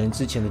别的人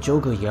之前的纠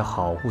葛也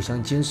好，互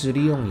相监视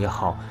利用也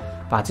好，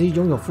把这些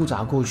拥有复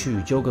杂过去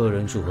与纠葛的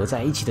人组合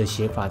在一起的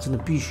写法，真的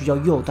必须要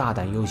又大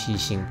胆又细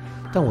心。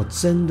但我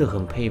真的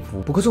很佩服。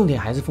不过重点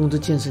还是风之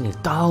剑圣，你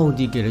到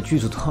底给了剧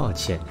组多少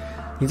钱？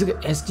你这个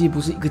SG 不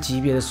是一个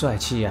级别的帅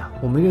气啊！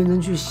我没认真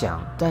去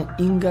想，但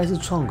应该是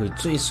创轨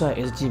最帅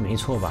SG 没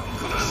错吧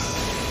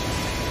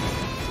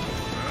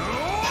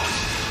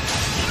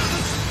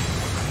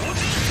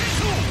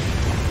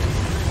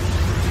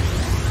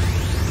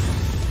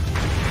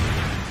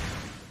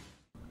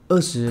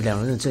？20两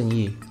人的正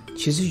义，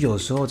其实有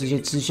时候这些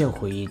支线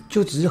回忆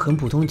就只是很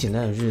普通简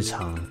单的日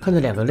常，看着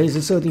两个类似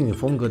设定与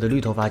风格的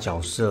绿头发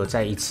角色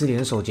在一次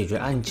联手解决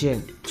案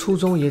件，初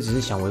衷也只是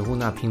想维护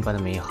那平凡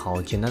的美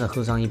好，简单的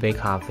喝上一杯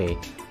咖啡。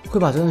会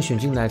把这段选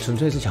进来，纯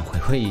粹是想回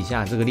味一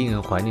下这个令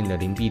人怀念的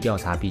灵璧调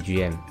查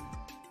BGM。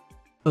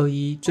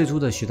21最初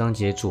的学长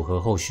姐组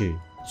合后续，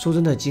说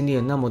真的，经历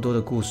了那么多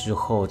的故事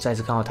后，再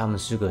次看到他们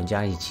4个人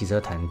加一起骑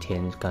车谈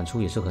天，感触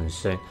也是很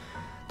深。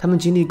他们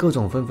经历各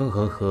种分分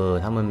合合，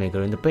他们每个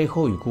人的背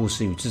后与故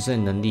事与自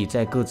身能力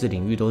在各自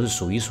领域都是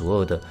数一数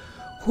二的。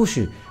或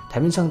许台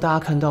面上大家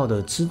看到的、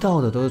知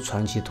道的都是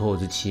传奇托尔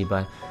兹7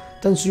班，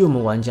但至于我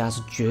们玩家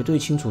是绝对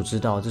清楚知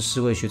道，这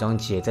4位学长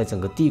姐在整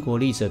个帝国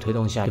历史的推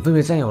动下，也分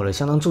别占有了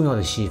相当重要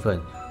的戏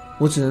份。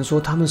我只能说，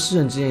他们4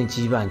人之间的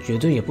羁绊绝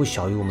对也不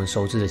小于我们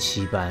熟知的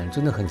7班，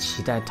真的很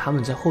期待他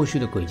们在后续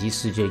的轨迹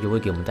世界又会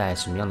给我们带来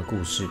什么样的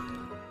故事。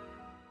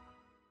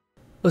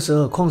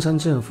22矿山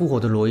镇复活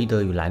的罗伊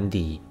德与兰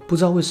迪，不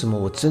知道为什么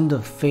我真的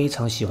非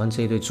常喜欢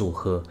这一对组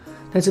合。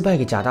那次败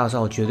给假大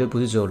少绝对不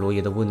是只有罗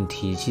爷的问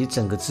题，其实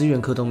整个支援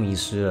课都迷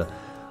失了。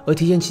而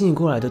提前清醒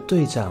过来的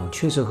队长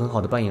确实很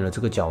好的扮演了这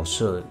个角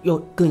色，又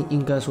更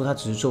应该说他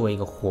只是作为一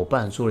个伙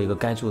伴做了一个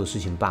该做的事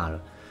情罢了。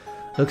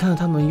而看到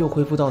他们又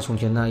恢复到从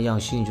前那样，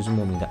心里就是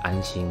莫名的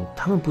安心。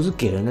他们不是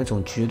给人那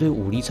种绝对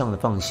武力上的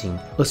放心，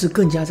而是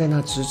更加在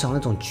那职场那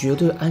种绝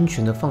对安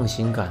全的放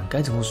心感。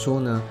该怎么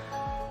说呢？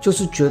就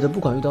是觉得不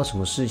管遇到什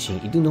么事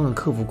情，一定都能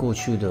克服过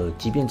去的。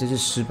即便这次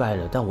失败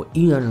了，但我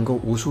依然能够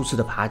无数次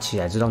的爬起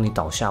来，直到你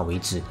倒下为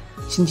止。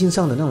心境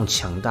上的那种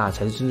强大，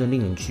才是真正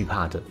令人惧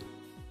怕的。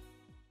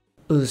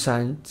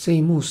23这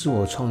一幕是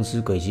我创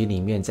之轨迹里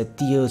面在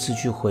第2次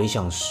去回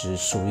想时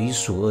数1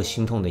数2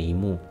心痛的一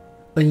幕。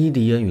恩伊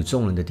迪恩与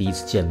众人的第一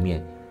次见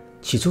面，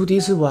起初第一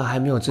次玩还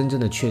没有真正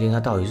的确定他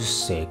到底是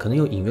谁，可能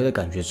有隐约的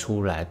感觉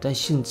出来，但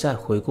现在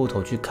回过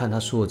头去看他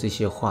说的这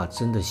些话，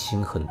真的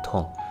心很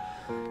痛。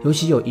尤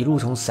其有一路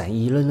从闪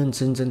一认认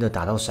真真的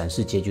打到闪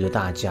4结局的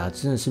大家，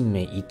真的是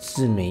每一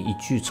字每一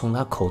句从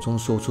他口中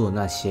说出的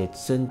那些，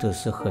真的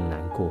是很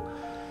难过。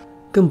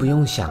更不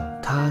用想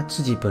他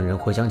自己本人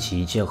回想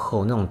起一切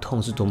后，那种痛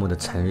是多么的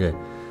残忍，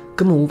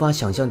根本无法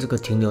想象这个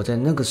停留在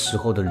那个时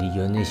候的李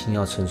儿内心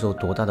要承受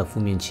多大的负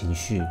面情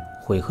绪，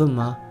悔恨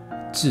吗？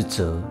自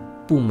责、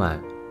不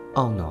满、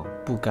懊恼、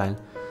不甘。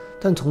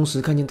但同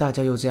时看见大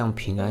家又这样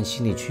平安，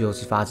心里却又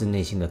是发自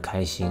内心的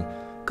开心。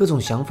各种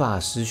想法、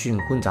思绪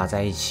混杂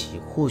在一起，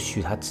或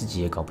许他自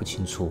己也搞不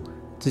清楚，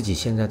自己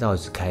现在到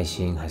底是开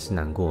心还是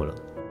难过了。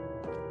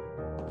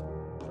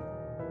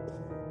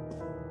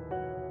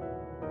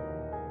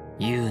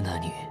ユーナ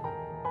に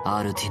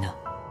アルティナ、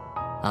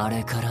あ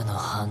れからの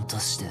半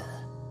年で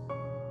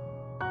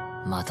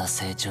また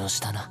成長し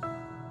たな。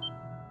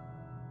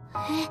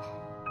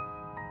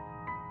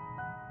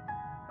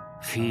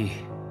フィ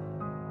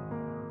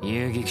ー、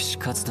遊撃士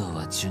活動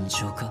は順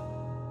調か？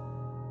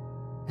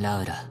ラ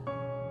ウラ、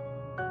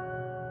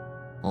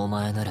お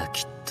前なら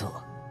きっと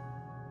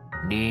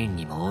リーン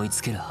にも追い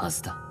つけるは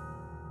ずだ。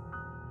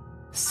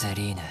セ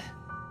リーヌ、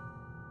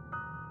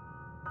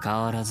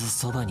変わらず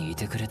そばにい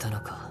てくれた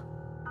のか。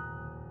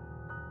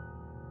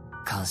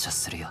感謝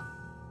するよ。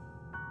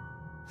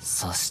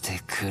そして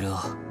クロ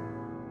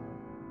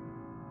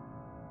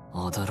ウ、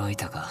驚い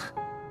たが、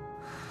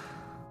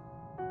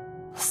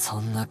そ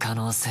んな可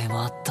能性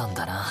もあったん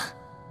だな。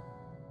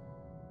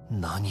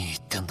何言っ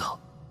てんだ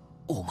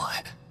お前。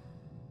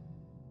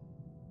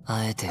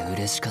会えて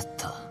嬉しかっ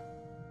た。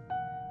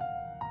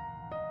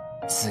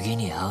次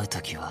に会う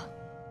ときは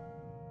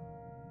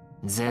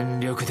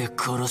全力で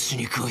殺し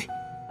に来い。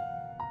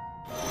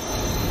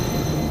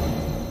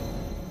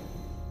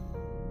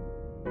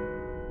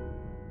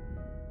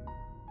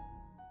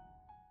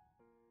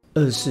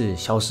24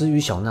小诗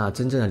与小娜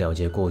真正的了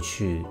结过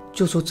去。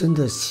就说真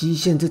的，西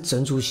线这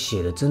整组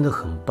写的真的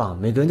很棒，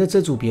每个人在这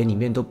组别里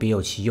面都别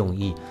有其用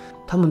意，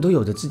他们都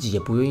有着自己也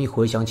不愿意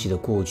回想起的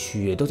过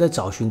去，也都在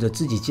找寻着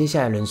自己接下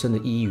来人生的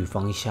意义与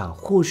方向。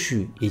或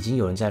许已经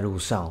有人在路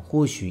上，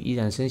或许依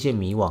然深陷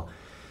迷惘，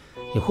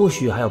也或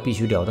许还有必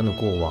须了断的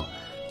过往。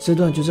这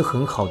段就是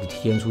很好的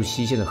体验出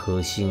西线的核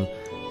心，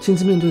亲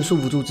自面对束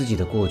缚住自己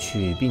的过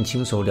去，并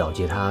亲手了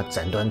结它、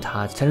斩断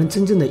它，才能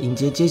真正的迎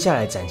接接下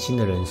来崭新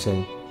的人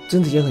生。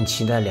真的也很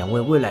期待两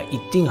位未来一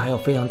定还有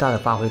非常大的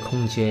发挥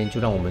空间，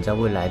就让我们在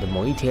未来的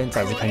某一天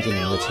再次看见你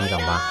们的成长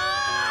吧。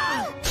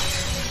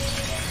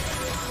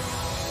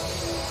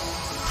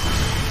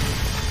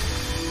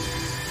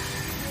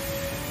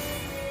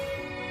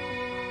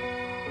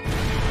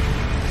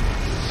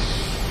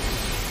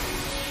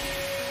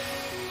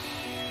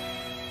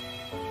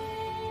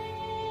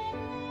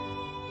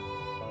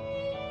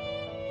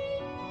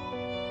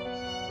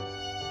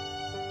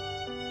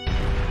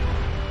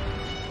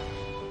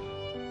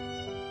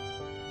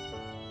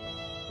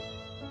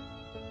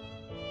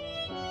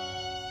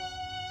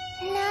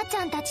ち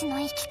ゃんたちの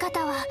生き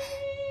方はな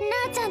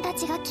あちゃんた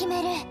ちが決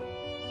める。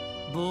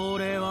亡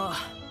霊は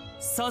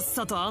さっ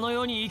さとあの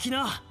世に行き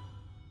な。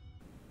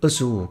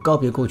25告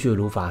别过去的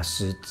卢法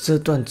师，这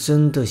段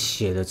真的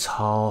写得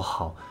超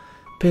好，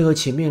配合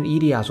前面伊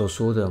利亚所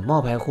说的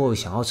冒牌货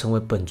想要成为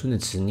本尊的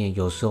执念，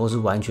有时候是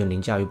完全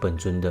凌驾于本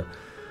尊的。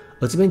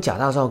而这边贾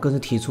大少更是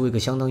提出一个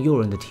相当诱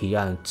人的提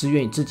案，自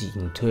愿自己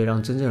隐退，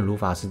让真正的卢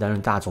法师担任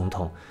大总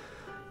统。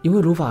因为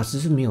卢法师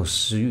是没有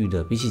私欲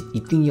的，比起一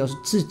定要是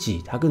自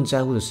己，他更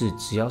在乎的是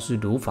只要是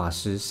卢法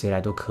师，谁来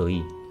都可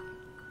以。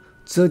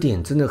这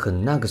点真的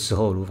很那个时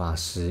候卢法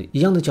师一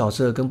样的角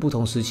色，跟不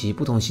同时期、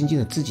不同心境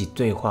的自己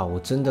对话，我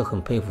真的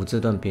很佩服这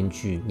段编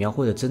剧描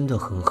绘的真的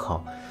很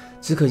好。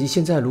只可惜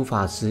现在卢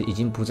法师已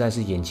经不再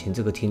是眼前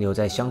这个停留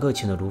在相克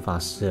前的卢法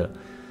师了。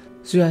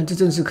虽然这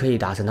正是可以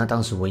达成他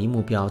当时唯一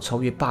目标，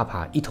超越爸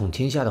爸一统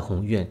天下的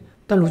宏愿。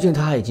但如今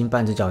他已经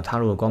半只脚踏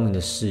入了光明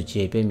的世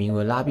界，被名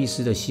为拉碧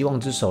丝的希望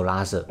之手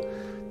拉着。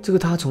这个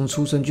他从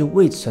出生就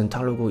未曾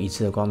踏入过一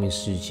次的光明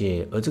世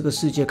界，而这个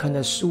世界看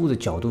待事物的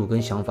角度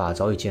跟想法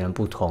早已截然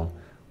不同。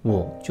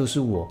我就是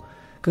我，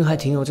跟还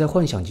停留在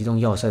幻想机动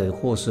要塞的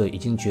货色已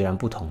经决然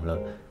不同了。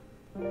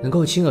能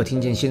够亲耳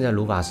听见现在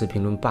卢法师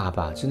评论爸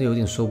爸，真的有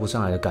点说不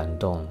上来的感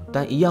动。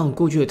但一样，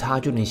过去的他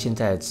就连现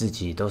在的自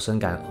己都深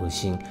感恶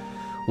心。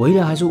我依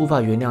然还是无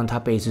法原谅他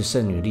背刺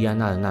圣女莉安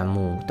娜的那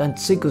幕，但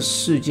这个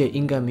世界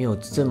应该没有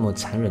这么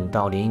残忍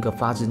到连一个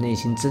发自内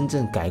心真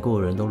正改过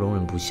的人都容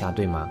忍不下，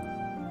对吗？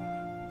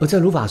而在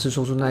卢法师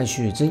说出那一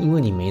句正因为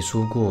你没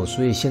输过，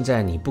所以现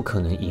在你不可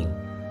能赢，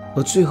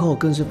而最后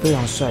更是非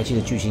常帅气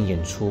的剧情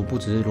演出，不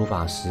只是卢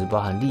法斯，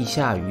包含立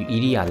夏与伊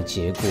利亚的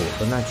结果，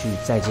而那句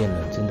再见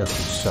了真的很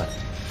帅。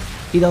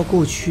一刀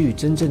过去，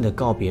真正的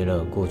告别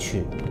了过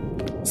去。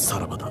さ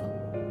らばだ。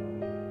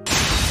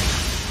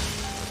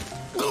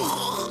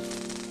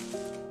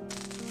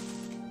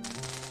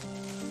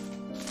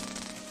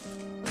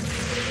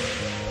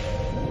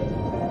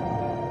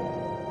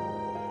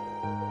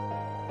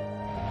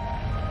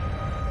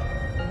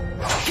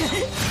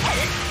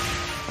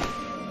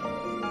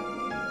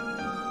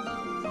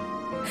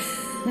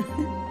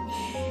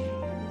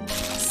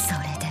そ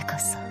れでこ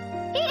そ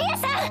イリア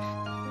さん。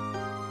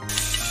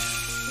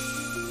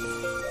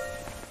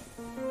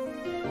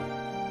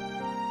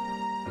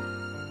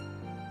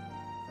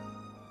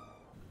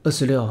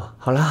26，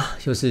好啦，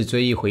又是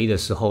追忆回忆的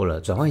时候了，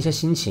转换一下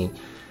心情。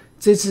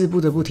这次不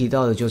得不提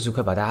到的就是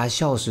快把大家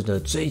笑死的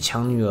最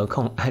强女儿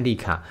控艾丽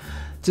卡。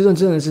这段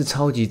真的是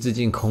超级致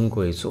敬空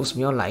轨，说什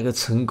么要来一个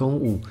成功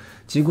舞，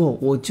结果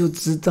我就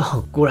知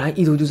道，果然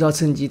意图就是要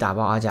趁机打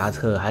爆阿加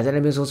特，还在那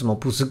边说什么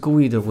不是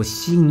故意的，我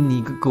信你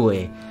个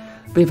鬼！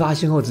被发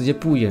现后直接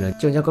不演了，叫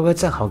人家乖乖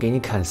站好给你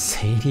砍，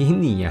谁理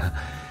你呀？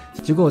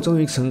结果我终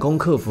于成功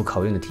克服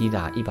考验的踢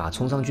打，一把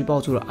冲上去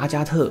抱住了阿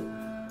加特，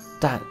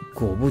但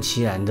果不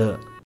其然的，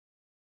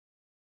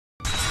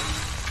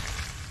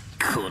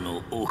こ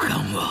の王冠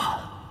は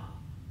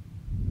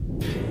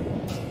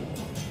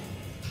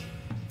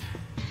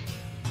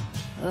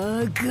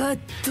アガ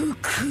ト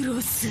クロ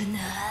スな。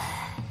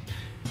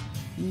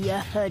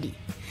やはり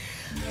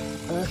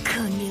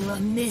茜は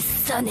滅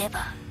さね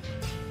ば。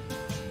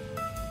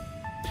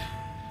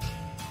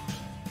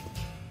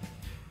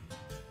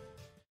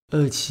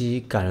2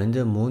期感人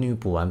的魔女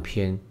补完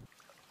篇。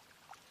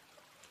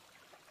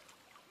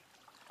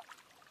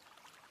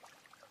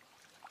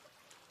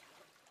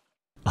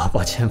哦，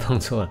抱歉放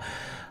错了。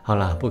好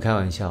啦，不开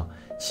玩笑。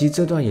其实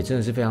这段也真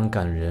的是非常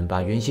感人，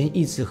把原先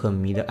一直很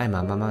迷的艾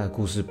玛妈妈的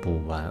故事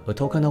补完，而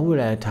偷看到未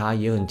来的她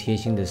也很贴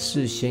心的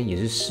事先也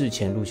是事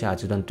前录下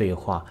这段对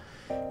话，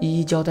一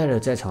一交代了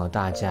在场的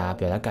大家，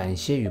表达感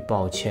谢与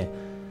抱歉。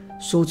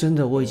说真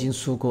的，我已经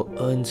说过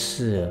N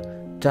次了，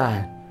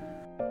但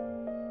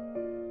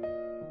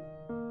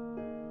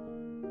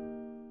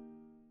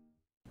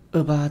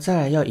28再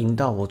来要引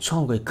导我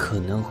创轨可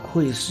能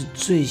会是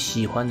最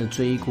喜欢的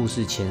追忆故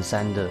事前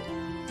3的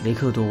雷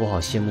克多，我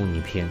好羡慕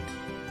你篇。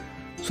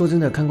说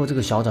真的，看过这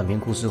个小短片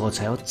故事后，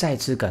才要再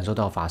次感受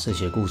到法社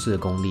写故事的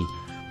功力。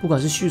不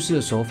管是叙事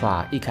的手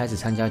法，一开始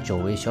参加久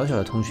违小小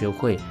的同学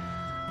会，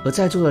而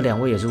在座的2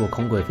位也是我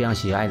空轨非常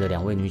喜爱的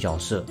2位女角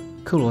色，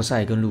克罗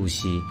塞跟露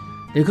西。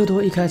雷克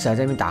多一开始还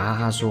在那边打哈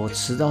哈说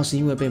迟到是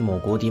因为被某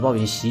国谍报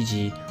员袭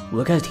击，我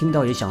一开始听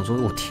到也想说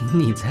我听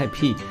你在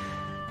屁，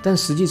但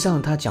实际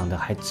上他讲的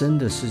还真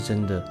的是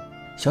真的。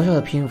小小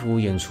的篇幅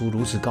演出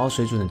如此高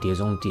水准的碟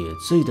中谍，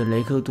这里的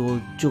雷克多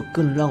就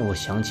更让我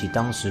想起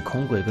当时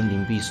空轨跟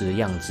灵璧时的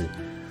样子，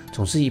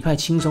总是一派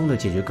轻松的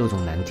解决各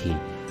种难题，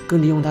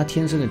更利用他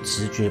天生的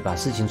直觉把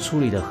事情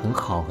处理得很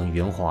好很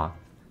圆滑。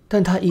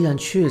但他依然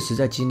确实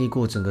在经历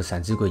过整个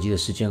闪之轨迹的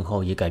事件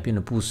后也改变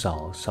了不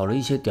少，少了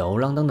一些吊儿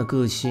郎当的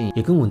个性，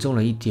也更稳重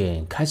了一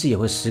点，开始也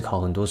会思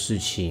考很多事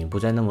情，不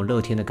再那么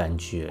乐天的感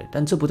觉，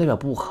但这不代表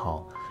不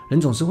好，人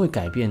总是会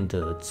改变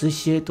的，这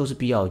些都是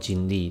必要的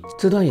经历。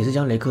这段也是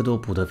将雷克多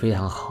补得非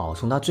常好，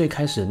从他最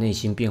开始的内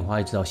心变化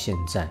一直到现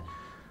在。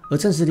而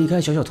暂时离开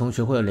小小同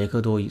学会的雷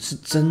克多是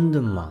真的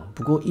忙，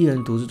不过一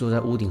人独自坐在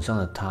屋顶上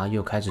的他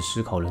又开始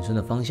思考人生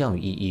的方向与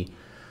意义，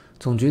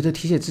总觉得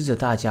提携之者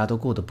大家都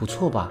过得不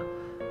错吧。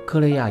克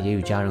雷亚也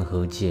与家人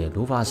和解，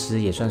卢法斯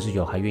也算是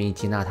有还愿意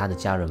接纳他的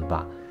家人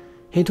吧。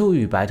黑兔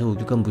与白兔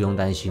就更不用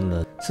担心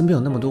了，身边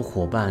有那么多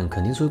伙伴，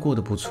肯定是会过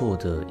得不错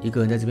的。一个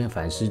人在这边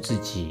反思自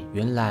己，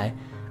原来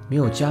没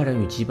有家人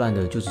与羁绊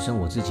的就只剩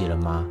我自己了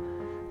吗？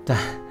但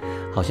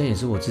好像也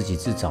是我自己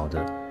自找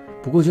的。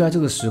不过就在这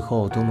个时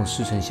候，多么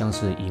似曾相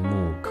识的一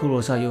幕，克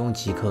罗萨又用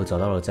即刻找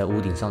到了在屋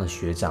顶上的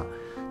学长。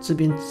这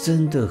边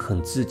真的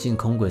很致敬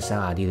空轨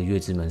3RD的月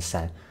之门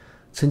3。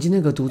曾经那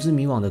个独自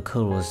迷惘的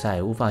克罗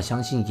塞无法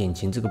相信眼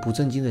前这个不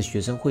正经的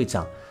学生会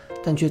长，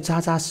但却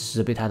扎扎实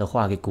实被他的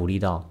话给鼓励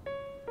到。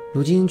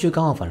如今却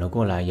刚好反了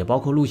过来，也包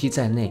括露西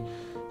在内。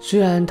虽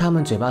然他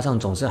们嘴巴上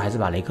总是还是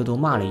把雷克多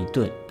骂了一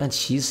顿，但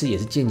其实也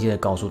是间接的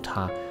告诉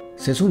他，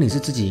谁说你是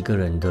自己一个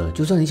人的？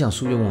就算你想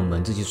疏远我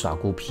们，自己耍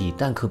孤僻，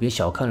但可别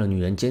小看了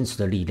女人坚持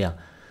的力量。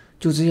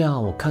就这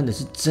样，我看的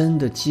是真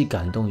的既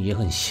感动也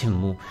很羡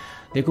慕。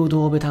雷克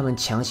多被他们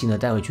强行的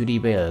带回去利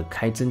贝尔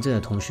开真正的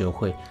同学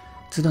会，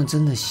这段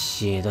真的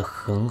写得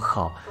很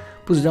好，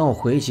不止让我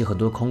回忆起很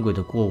多空轨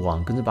的过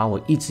往，更是把我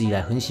一直以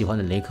来很喜欢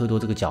的雷克多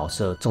这个角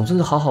色，总算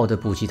是好好的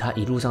补齐他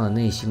一路上的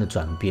内心的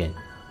转变。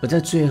而在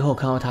最后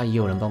看到他也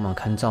有人帮忙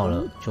看照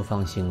了，就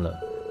放心了。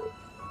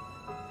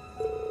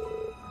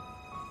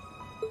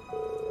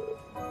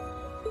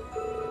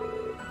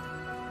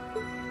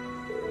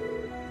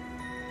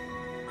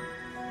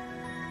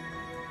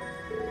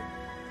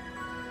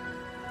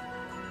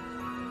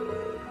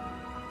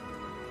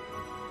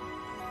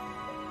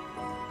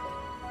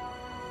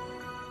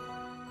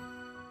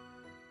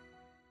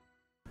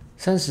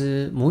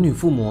30魔女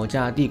附魔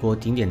加帝国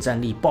顶点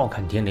战力爆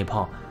砍天雷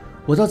炮，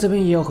我到这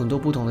边也有很多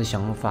不同的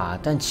想法，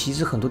但其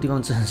实很多地方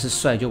真的是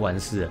帅就完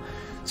事了。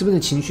这边的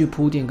情绪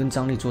铺垫跟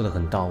张力做得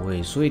很到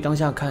位，所以当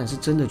下看是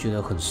真的觉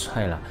得很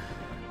帅啦。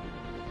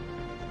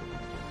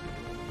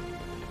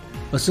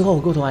而事后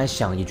回过头来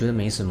想，也觉得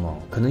没什么，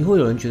可能会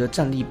有人觉得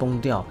战力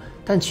崩掉，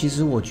但其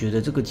实我觉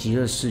得这个极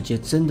乐世界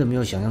真的没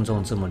有想象中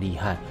的这么厉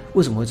害。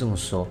为什么会这么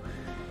说？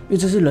因为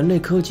这是人类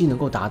科技能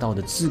够达到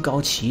的至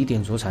高起一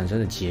点所产生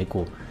的结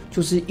果，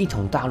就是一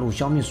统大陆，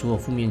消灭所有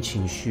负面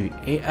情绪。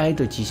AI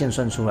的极限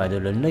算出来的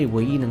人类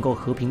唯一能够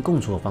和平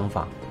共处的方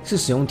法，是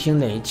使用天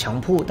雷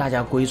强迫大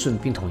家归顺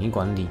并统一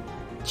管理。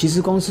其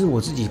实光是我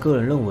自己个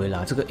人认为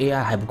啦，这个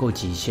AI 还不够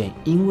极限，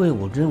因为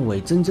我认为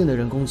真正的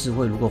人工智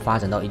慧如果发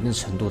展到一定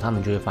程度，他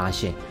们就会发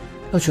现，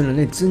要全人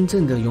类真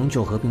正的永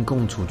久和平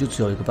共处，就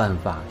只有一个办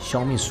法，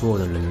消灭所有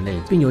的人类，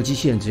并由机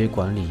器人直接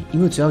管理。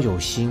因为只要有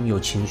心有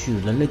情绪，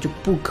人类就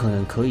不可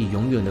能可以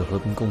永远的和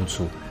平共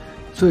处。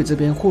所以这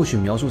边或许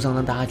描述上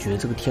让大家觉得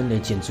这个天雷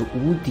简直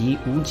无敌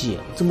无解，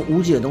这么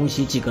无解的东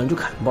西几个人就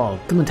砍爆了，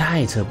根本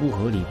太扯不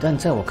合理。但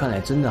在我看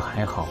来真的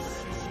还好。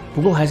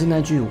不过还是那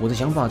句，我的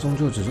想法终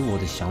究只是我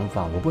的想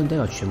法，我不能代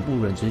表全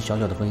部人，只是小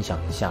小的分享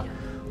一下。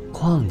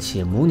况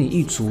且模拟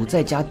一族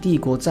再加帝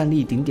国战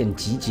力顶点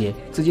集结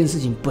这件事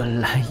情本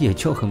来也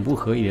就很不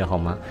合理了，好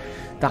吗？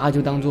大家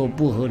就当做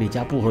不合理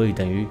加不合理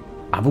等于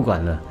不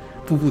管了，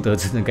负负得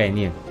正的概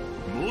念。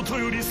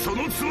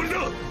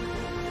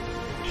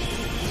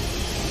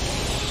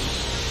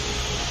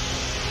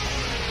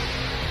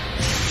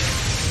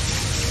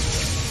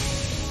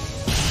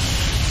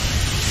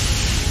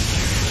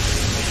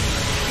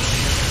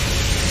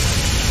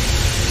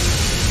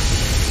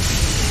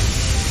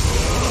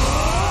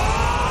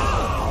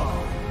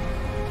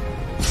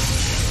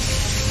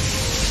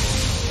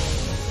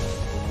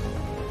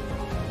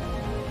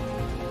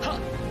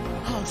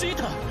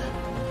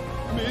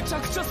めちゃ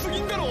くちゃすぎ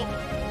んだろ。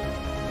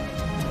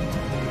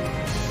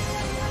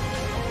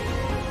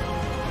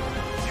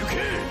行け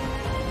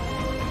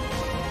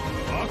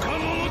若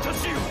者た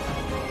ちよ、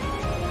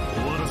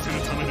終わらせる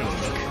ためではな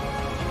く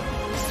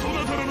そ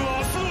なたらの明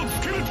日を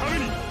つけるため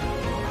に。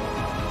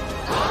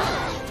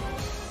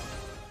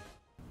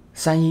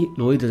3-1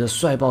罗伊德的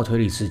帅爆推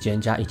理时间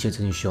加一切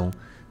真凶，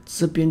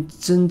这边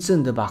真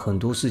正的把很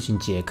多事情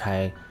解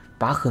开，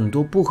把很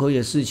多不合理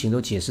的事情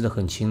都解释得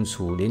很清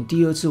楚，连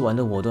第二次玩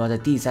的我都要在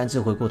第3次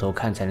回过头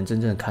看才能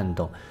真正的看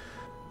懂。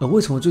而为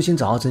什么最先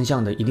找到真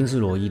相的一定是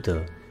罗伊德？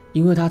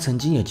因为他曾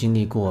经也经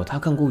历过，他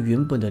看过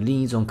原本的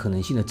另一种可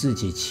能性的自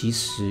己其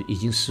实已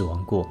经死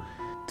亡过，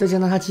再加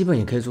上他基本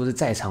也可以说是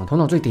在场头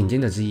脑最顶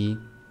尖的之一。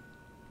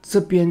这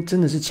边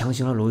真的是强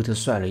行让罗伊德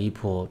帅了一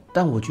波，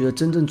但我觉得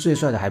真正最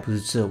帅的还不是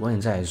这，晚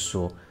点再来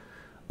说。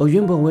而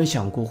原本我也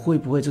想过，会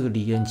不会这个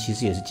李恩其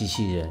实也是机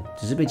器人，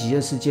只是被极乐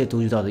世界读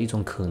取到的一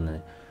种可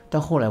能。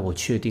但后来我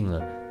确定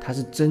了，他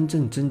是真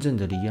正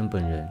的李恩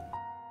本人。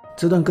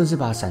这段更是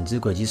把闪之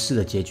轨迹4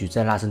的结局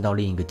再拉升到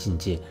另一个境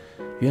界。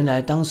原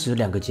来当时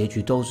2个结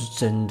局都是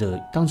真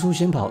的，当初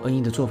先跑恩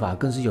义的做法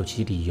更是有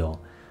其理由。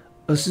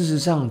而事实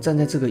上，站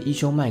在这个伊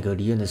修麦格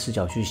李恩的视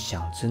角去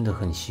想，真的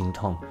很心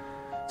痛。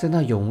在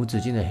那永无止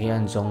境的黑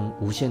暗中，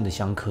无限的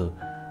相克。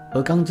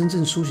而刚真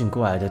正苏醒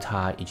过来的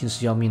他，已经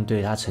是要面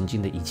对他曾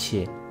经的一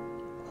切，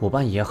伙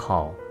伴也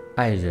好，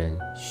爱人、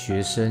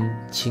学生、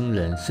亲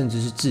人，甚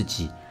至是自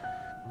己。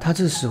他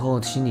这时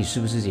候心里是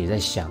不是也在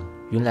想，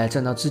原来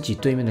站到自己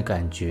对面的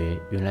感觉，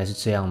原来是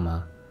这样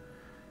吗？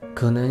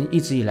可能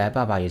一直以来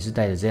爸爸也是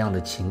带着这样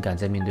的情感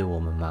在面对我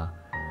们吗？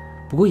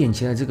不过眼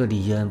前的这个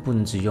李恩，不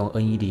能只用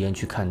恩伊李恩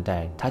去看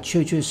待，他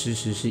确实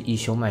是伊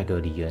修麦格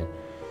李恩，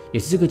也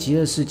是这个极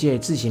乐世界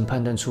自行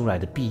判断出来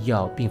的必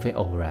要，并非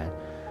偶然。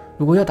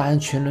如果要达成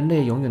全人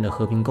类永远的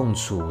和平共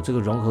处，这个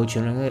融合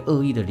全人类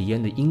恶意的李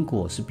恩的因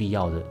果是必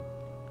要的。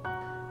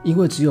因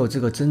为只有这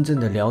个真正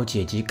的了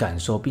解及感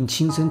受，并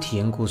亲身体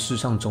验过世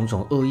上种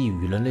种恶意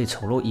与人类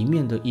丑陋一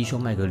面的伊修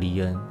麦格李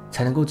恩，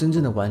才能够真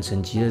正的完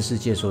成极乐世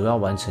界所要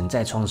完成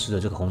再创世的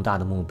这个宏大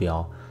的目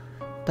标。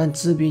但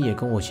这边也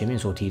跟我前面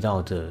所提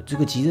到的，这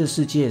个极乐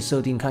世界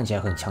设定看起来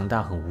很强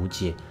大很无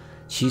解，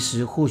其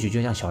实或许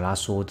就像小拉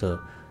说的，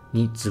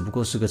你只不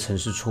过是个程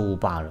式错误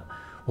罢了。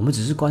我们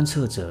只是观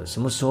测者，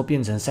什么时候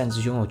变成擅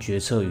自拥有决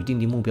策与订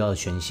定目标的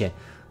权限，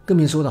更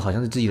别说的好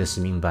像是自己的使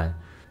命般。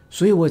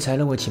所以我也才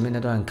认为前面那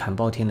段砍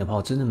爆天的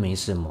炮真的没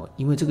什么，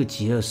因为这个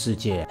极乐世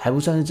界还不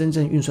算是真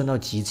正运算到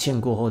极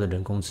限过后的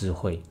人工智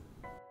慧。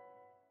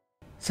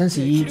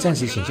31暂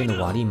时显现的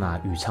瓦利玛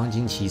与苍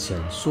金骑乘，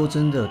说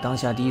真的，当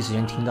下第一时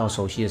间听到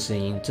熟悉的声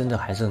音，真的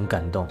还是很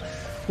感动。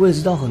我也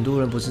知道很多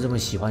人不是这么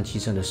喜欢骑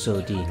乘的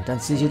设定，但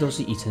这些都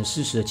是已成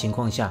事实的情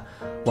况下，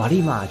瓦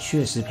利玛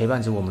确实陪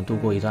伴着我们度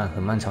过一段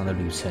很漫长的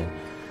旅程。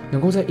能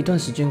够在一段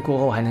时间过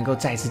后还能够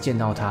再次见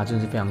到它，真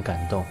的是非常感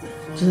动。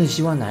真的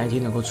希望哪一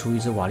天能够出一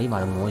只瓦利玛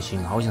的模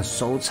型，好想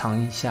收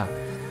藏一下，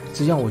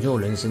这样我就有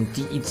人生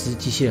第一只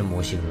机器人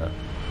模型了。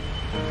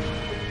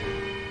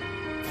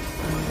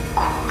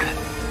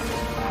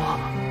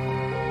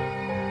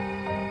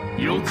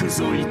よく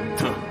ぞ言っ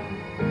た、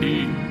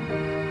リー。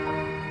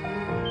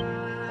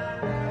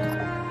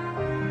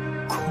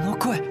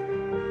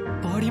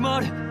マ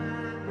ール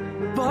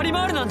バリ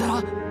マールなんだ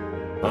な。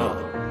あ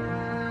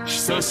あ、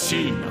久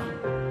しいな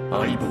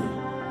相棒。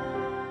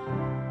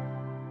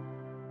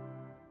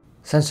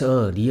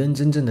32，黎恩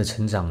真正的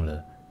成长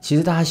了。其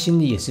实大家心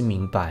里也是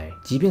明白，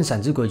即便《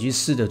闪之轨迹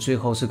4》的最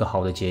后是个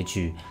好的结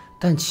局，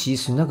但其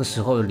实那个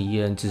时候的黎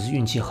恩只是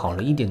运气好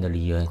了一点的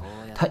黎恩，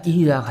他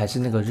依然还是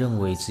那个认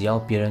为只要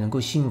别人能够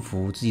幸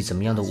福，自己怎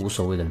么样都无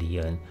所谓的黎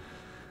恩。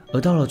而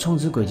到了创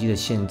之轨迹的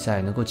现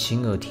在，能够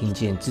亲耳听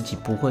见自己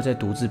不会再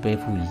独自背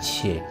负一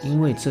切，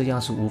因为这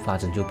样是无法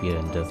拯救别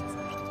人的。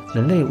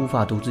人类无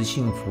法独自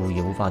幸福，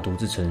也无法独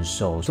自承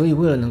受，所以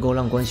为了能够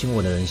让关心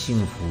我的人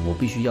幸福，我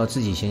必须要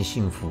自己先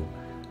幸福。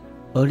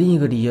而另一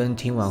个黎恩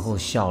听完后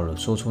笑了，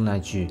说出那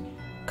句：“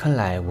看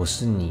来我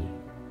是你，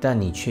但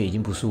你却已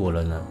经不是我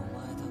了呢。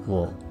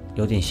我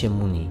有点羡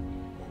慕你。”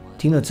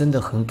听了真的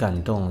很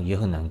感动，也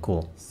很难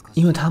过，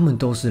因为他们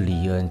都是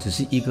黎恩，只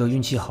是一个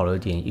运气好了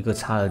点，一个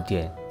差了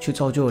点，却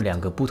造就了两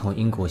个不同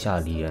因果下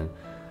的黎恩。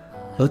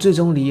而最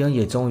終黎恩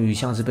也终於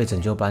像是被拯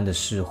救般的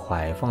释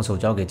懷，放手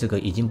交給這個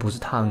已經不是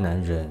他的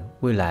男人，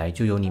未來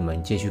就由你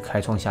們繼續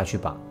開創下去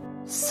吧。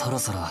そろ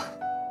そろ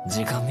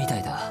時間みた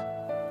いだ。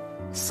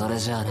それ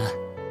じゃあな、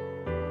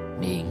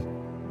リン。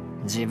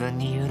自分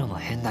に言うのも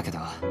変だけど、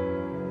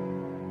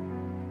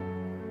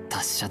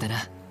達者でな、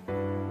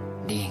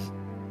リ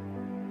ン。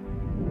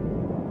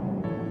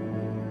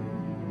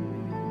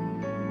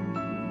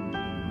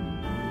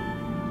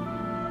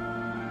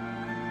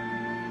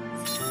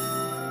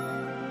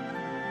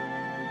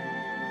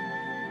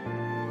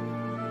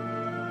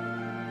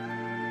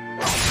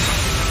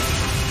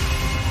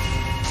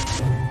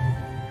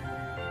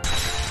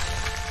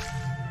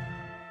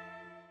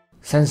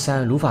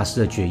33，卢法斯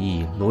的决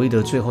议，罗伊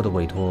德最后的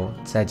委托，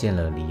再见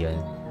了黎恩。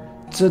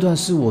这段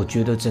是我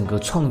觉得整个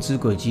创之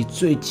轨迹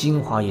最精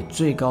华也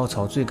最高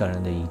潮最感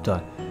人的一段。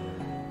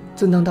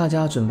正当大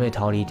家准备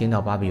逃离颠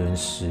倒巴比伦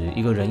时，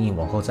一个人影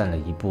往后站了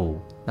一步，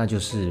那就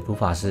是卢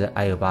法斯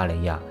埃尔巴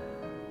雷亚。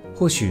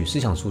或许是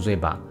想赎罪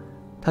吧，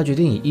他决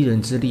定以一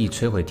人之力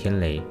摧毁天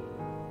雷，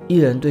一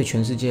人对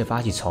全世界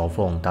发起嘲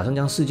讽，打算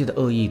将世界的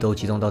恶意都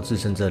集中到自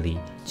身这里，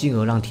进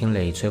而让天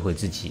雷摧毁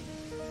自己。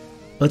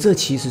而这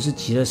其实是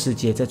极乐世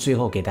界在最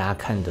后给大家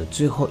看的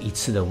最后一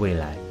次的未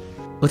来。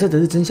而在得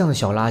知真相的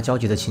小拉焦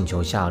急的请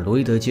求下，罗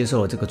伊德接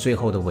受了这个最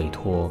后的委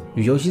托，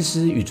与游西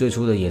斯与最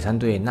初的野餐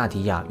队纳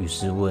迪亚与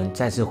斯温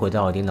再次回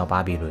到了颠倒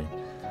巴比伦。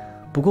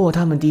不过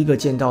他们第一个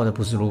见到的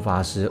不是卢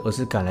法斯，而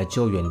是赶来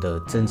救援的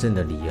真正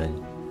的黎恩。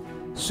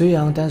虽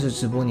然单时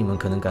直播你们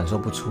可能感受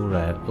不出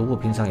来，而我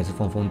平常也是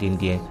疯疯癫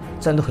癫，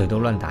战斗也都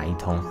乱打一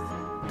通，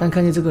但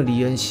看见这个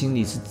黎恩，心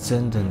里是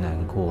真的难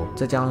过。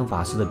再加上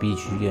法师的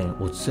BGM，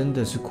 我真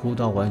的是哭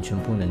到完全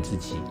不能自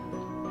己。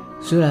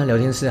虽然聊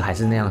天室还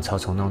是那样吵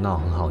吵闹闹，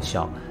很好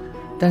笑，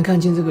但看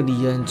见这个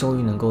黎恩终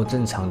于能够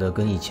正常的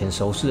跟以前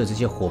熟识的这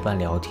些伙伴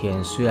聊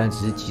天，虽然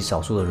只是极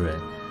少数的人，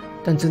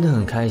但真的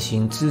很开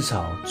心。至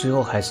少最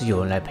后还是有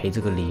人来陪这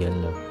个黎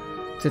恩了。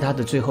在他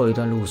的最后一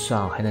段路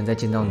上，还能再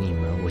见到你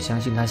们，我相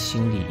信他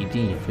心里一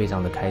定也非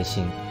常的开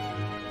心。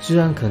虽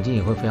然肯定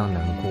也会非常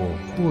难过，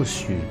或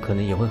许可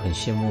能也会很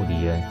羡慕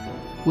黎恩，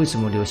为什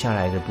么留下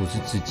来的不是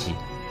自己，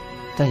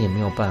但也没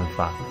有办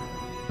法。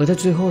而在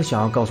最后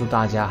想要告诉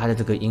大家他在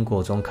这个因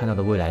果中看到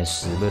的未来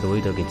时，被罗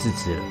伊德给制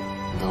止了。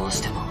どう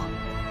しても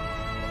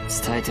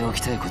伝えてお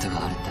きたいことが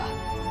あるんだ。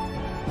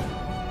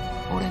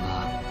俺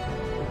が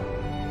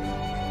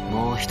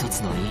もう一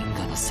つの因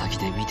果の先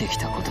で見てき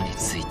たことに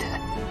ついて。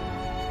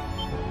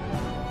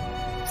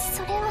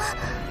それは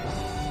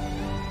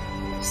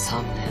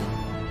3年、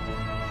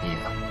いや、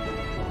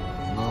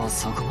もう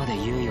そこまで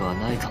猶予は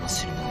ないかも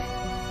しれない。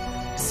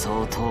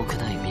そう遠く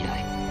ない未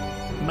来。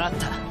待っ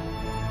た。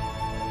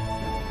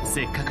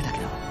せっかくだけ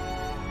ど、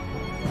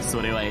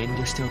それは遠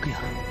慮しておくよ。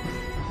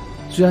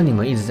虽然你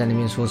们一直在那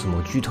边说什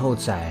么剧透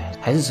仔，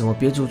还是什么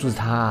别阻止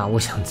他啊，我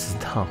想知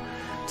道，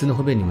真的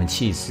会被你们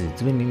气死。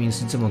这边明明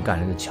是这么感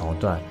人的桥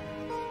段，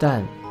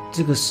但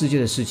这个世界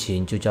的事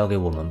情就交给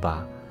我们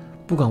吧。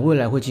不管未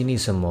来会经历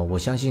什么，我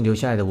相信留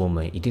下来的我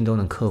们一定都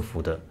能克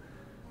服的。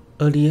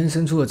而黎恩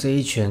伸出的这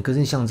一拳，更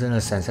是象征了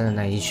闪闪的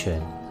那一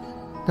拳。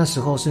那时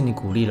候是你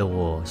鼓励了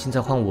我，现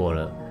在换我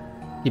了，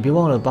也别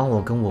忘了帮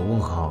我跟我问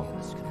好。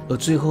而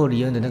最后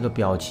黎恩的那个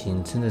表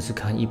情，真的是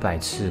看100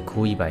次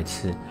哭100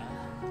次，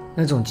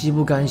那种既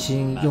不甘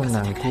心又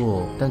难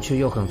过，但却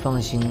又很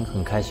放心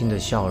很开心的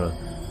笑了。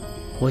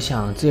我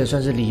想这也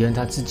算是黎恩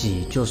他自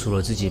己救赎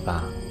了自己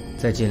吧。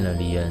再见了，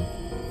黎恩。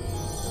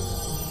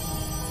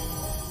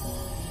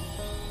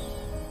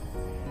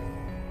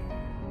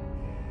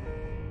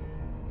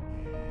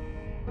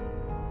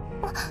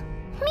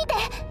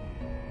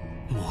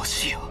も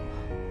しよ、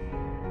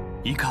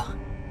いかん。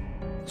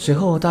随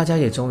后大家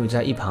也终于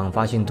在一旁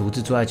发现独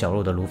自坐在角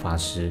落的卢法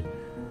师，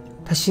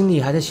他心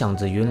里还在想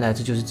着，原来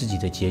这就是自己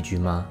的结局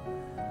吗？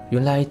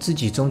原来自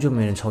己终究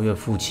没人超越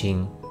父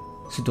亲，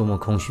是多么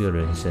空虚的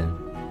人生。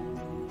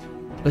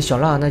而小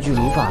辣的那句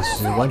卢法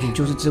师，完全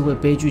就是这位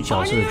悲剧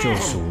角色的救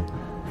赎。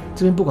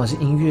这边不管是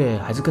音乐，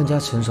还是更加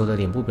成熟的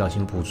脸部表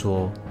情捕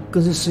捉，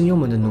更是声优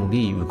们的努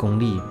力与功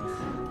力，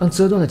让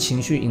这段的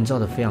情绪营造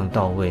得非常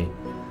到位。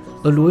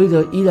而罗伊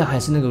德依然还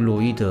是那个罗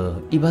伊德，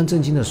一般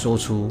正经地说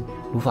出：“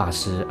卢法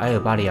斯，埃尔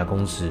巴里亚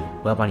公子，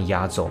我要把你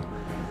押走。”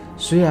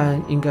虽然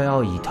应该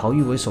要以逃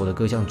狱为首的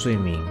各项罪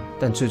名，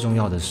但最重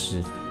要的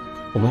是，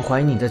我们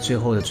怀疑你在最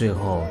后的最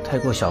后，太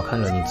过小看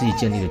了你自己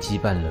建立的羁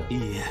绊了。い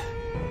いえ、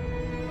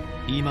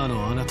今の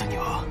あなたに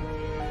は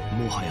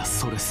もはや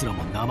それすら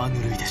も生ぬ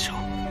るいでしょう。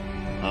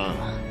あ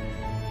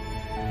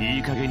あ、い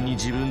い加減に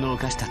自分の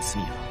犯した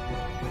罪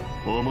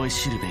を思い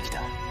知るべきだ。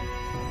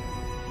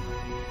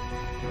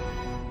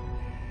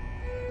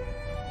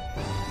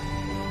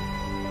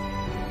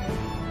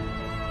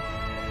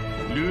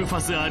ルーフ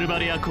ァス・アルバ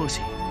レア公使、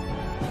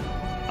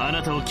あ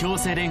なたを強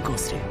制連行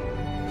する。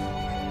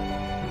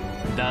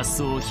脱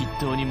走を筆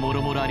頭にも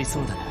ろもろあり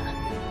そうだが、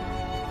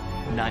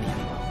何よ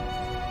りも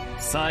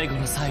最後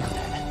の最後で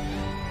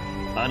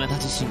あなた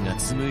自身が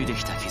紡いで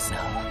きた絆を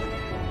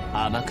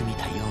甘く見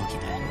た容疑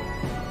で。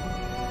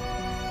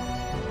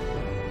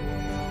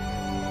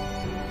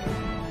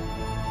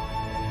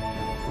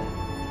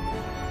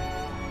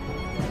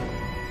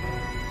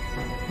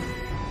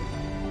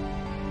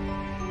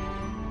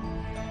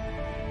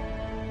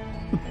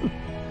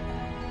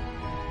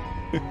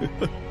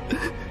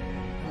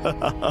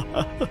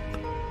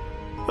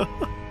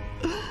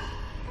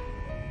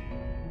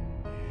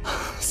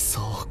そ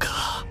う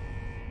か、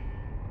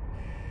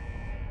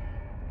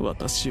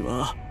私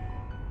は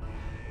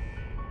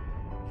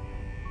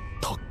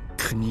とっ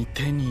くに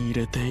手に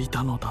入れてい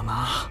たのだ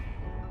な。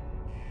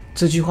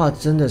这句话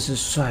真的是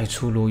帅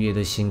出罗爷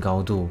的新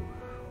高度。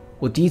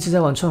我第一次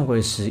在玩创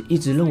轨时，一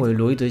直认为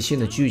罗伊德线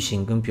的剧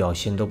情跟表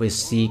现都被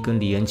C 跟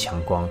李恩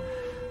抢光，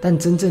但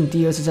真正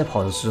第二次在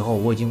跑的时候，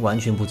我已经完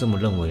全不这么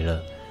认为了。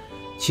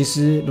其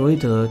实罗伊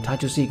德他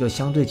就是一个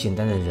相对简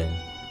单的人，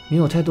没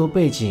有太多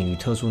背景与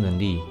特殊能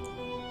力，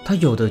他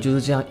有的就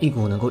是这样一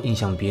股能够影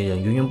响别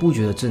人源源不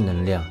绝的正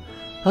能量。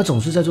他总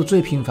是在做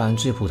最平凡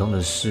最普通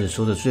的事，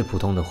说着最普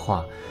通的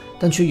话，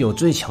但却有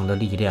最强的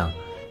力量。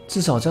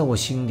至少在我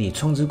心里，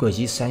创之轨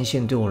迹3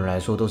线对我来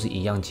说都是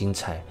一样精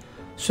彩。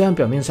虽然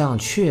表面上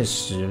确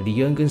实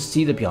李恩跟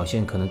C 的表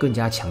现可能更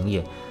加抢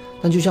眼，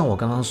但就像我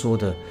刚刚说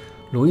的，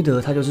罗伊德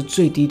他就是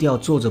最低调，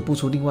做着不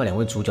出另外2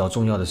位主角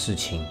重要的事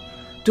情。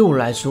对我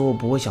来说，我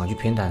不会想去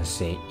偏袒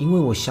谁，因为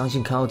我相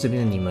信看到这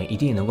边的你们一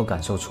定也能够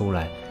感受出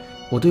来，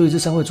我对于这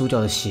3位主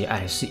角的喜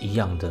爱是一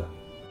样的。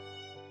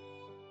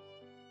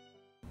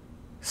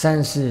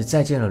3是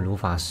再见了卢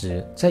法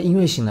斯。在音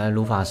乐醒来的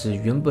卢法斯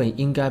原本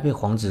应该被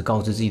皇子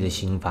告知自己的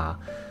刑罚，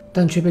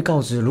但却被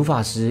告知卢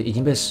法斯已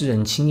经被世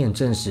人亲眼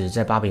证实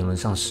在巴比伦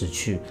上死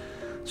去，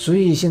所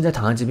以现在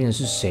躺在这边的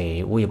是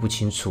谁我也不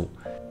清楚，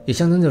也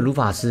象征着卢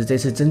法斯这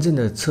次真正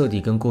的彻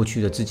底跟过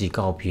去的自己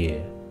告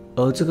别。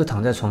而这个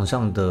躺在床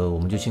上的，我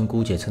们就先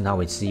姑且称他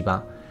为 C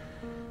吧。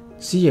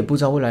C 也不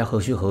知道未来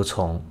何去何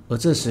从，而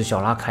这时小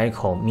拉开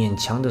口，勉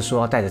强的说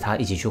要带着他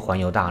一起去环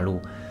游大陆，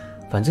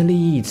反正利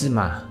益一致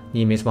嘛，你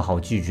也没什么好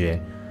拒绝，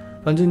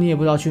反正你也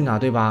不知道去哪，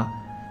对吧？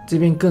这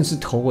边更是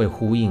头尾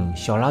呼应，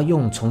小拉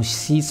用从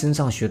C 身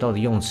上学到的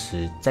用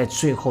词，在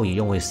最后也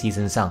用回 C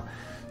身上，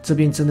这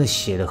边真的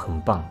写得很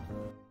棒。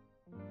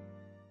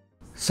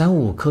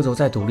35刻轴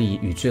再独立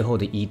与最后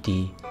的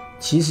ED。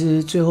其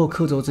实最后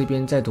刻轴这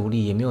边再独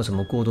立也没有什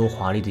么过多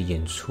华丽的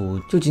演出，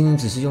就仅仅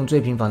只是用最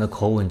平凡的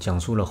口吻讲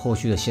述了后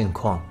续的现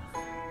况，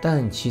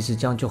但其实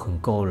这样就很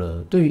够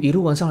了。对于一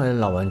路玩上来的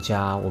老玩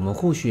家，我们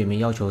或许也没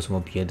要求什么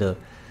别的，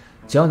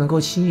只要能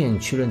够亲眼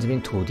确认这片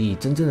土地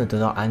真正的得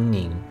到安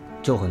宁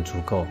就很足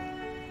够。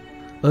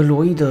而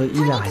罗伊德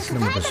依然还是那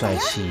么的帅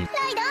气。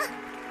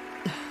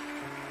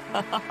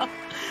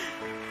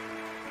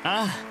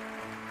ああ、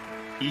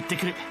行って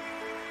くる。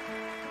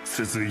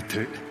続い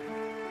て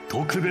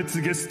特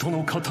別ゲスト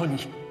の方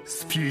に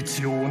スピー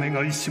チをお願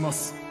いしま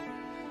す。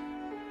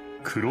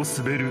クロ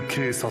スベル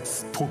警察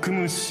特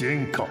務支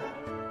援課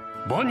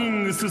バニ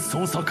ングス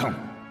捜査官、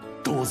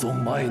どうぞ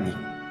前に。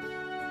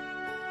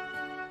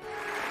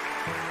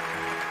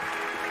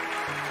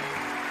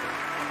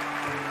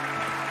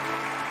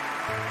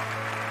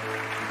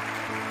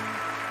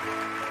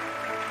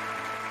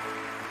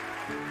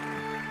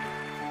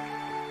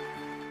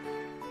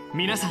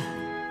皆さん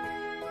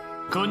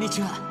こんに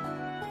ちは、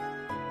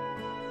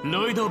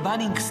ロイド・バ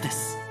ニングスで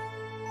す。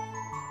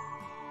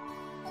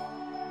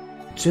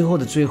最后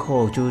的最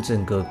后，就是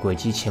整个轨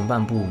迹前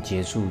半部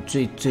结束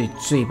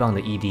最棒的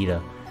ED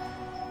了。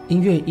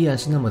音乐依然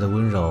是那么的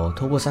温柔，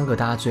透过3个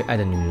大家最爱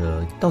的女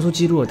儿，到处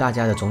记录了大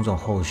家的种种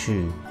后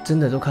续，真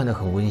的都看得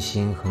很温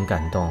馨，很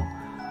感动。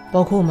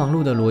包括忙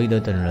碌的罗伊德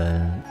等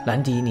人，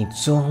兰迪，你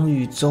终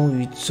于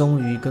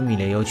跟米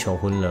雷欧求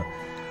婚了。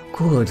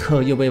库尔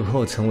特又被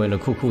迫成为了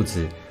酷酷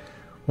子。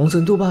蒙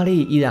神杜巴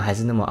利依然还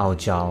是那么傲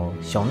娇，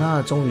小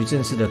娜终于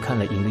正式的看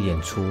了赢的演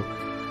出，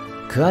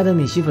可爱的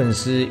米西粉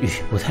丝与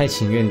不太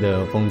情愿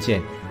的封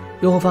建，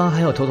右后方还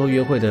有偷偷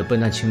约会的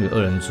笨蛋情侣2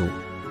人组，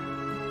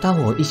大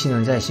伙一行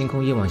人在星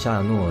空夜晚下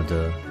的诺尔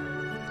德，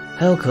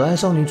还有可爱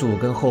少女组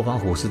跟后方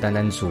虎视眈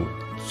眈组，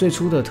最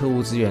初的特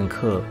务支援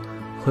课，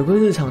回归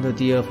日常的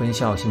第2分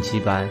校星期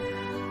班，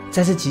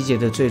再次集结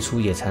的最初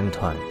野餐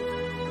团。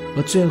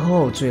而最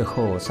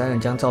后，三人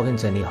将照片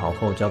整理好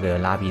后交给了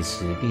拉碧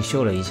丝，并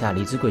秀了一下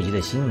离子轨迹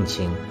的新引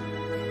擎，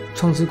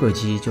创之轨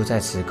迹就在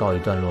此告一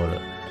段落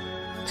了。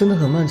真的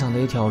很漫长的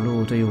一条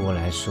路，对于我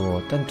来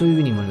说，但对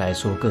于你们来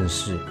说更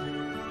是。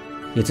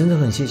也真的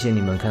很谢谢你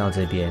们看到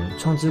这边，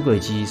创之轨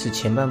迹是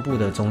前半部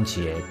的终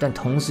结，但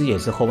同时也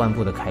是后半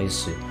部的开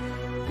始。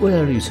未来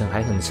的旅程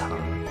还很长，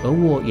而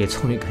我也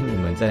终于跟你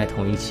们站在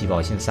同一起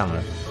跑线上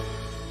了。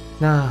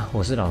那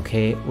我是老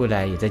K， 未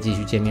来也再继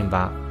续见面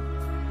吧。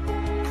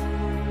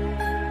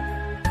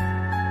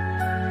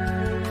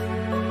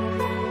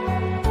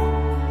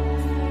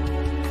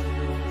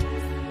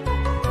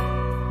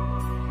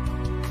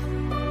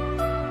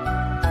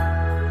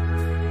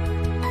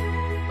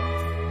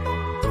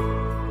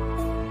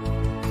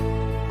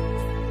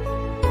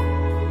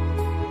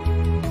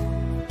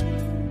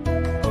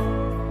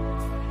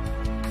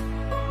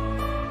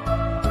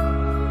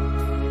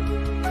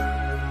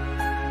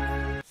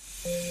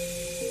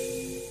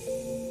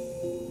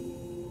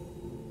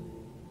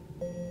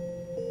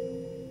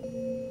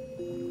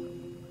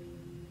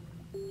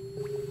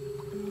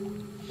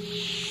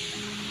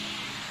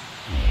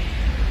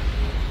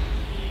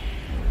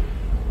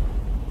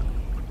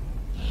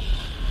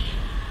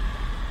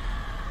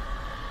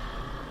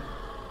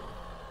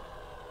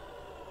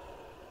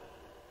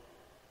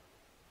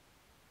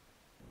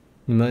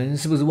你们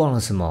是不是忘了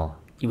什么？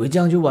以为这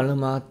样就完了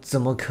吗？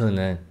怎么可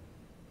能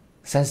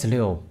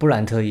？36布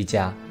兰特一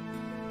家，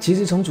其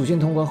实从主线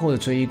通关后的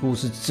追忆故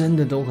事真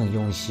的都很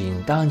用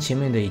心。当然前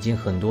面的已经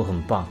很多很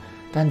棒，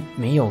但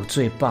没有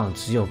最棒，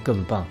只有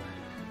更棒。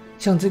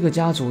像这个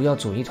家族要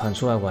组一团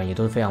出来玩也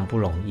都非常不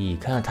容易，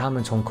看到他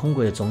们从空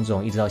轨的种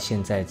种一直到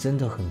现在，真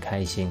的很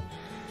开心。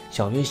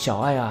小约小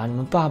爱啊，你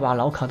们爸爸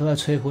老卡都在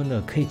催婚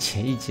了，可以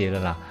结一结了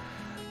啦。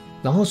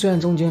然后虽然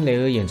中间雷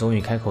尔眼终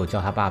于开口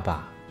叫他爸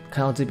爸。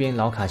看到这边，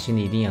老卡心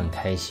里一定很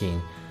开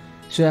心。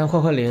虽然坏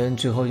坏雷恩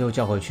最后又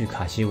叫回去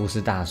卡西乌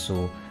斯大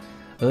叔，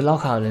而老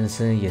卡的人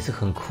生也是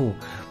很酷，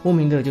莫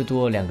名的就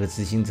多了2个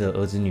执行者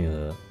儿子女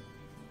儿。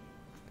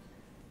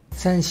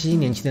37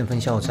年轻的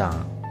分校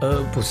长，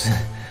不是，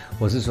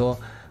我是说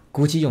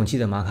鼓起勇气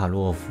的马卡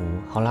洛夫。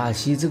好啦，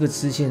其实这个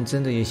支线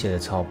真的也写得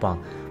超棒，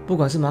不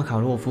管是马卡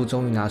洛夫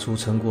终于拿出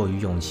成果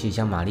与勇气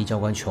向玛丽教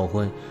官求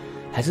婚，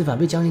还是反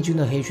被将军军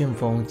的黑旋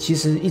风，其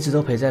实一直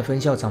都陪在分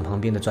校长旁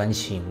边的专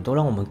情，都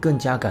让我们更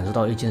加感受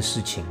到一件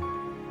事情：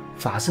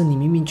法师，你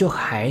明明就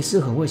还是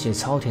很会写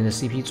超甜的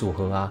CP 组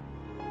合啊！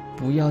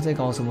不要再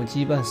搞什么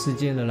羁绊事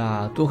件了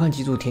啦，多看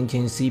几组甜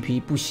甜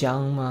CP 不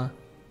香吗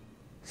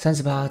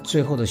？38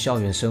最后的校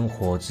园生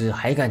活之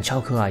还敢翘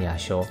课啊，亚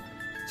修！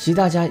其实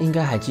大家应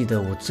该还记得，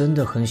我真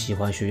的很喜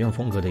欢学院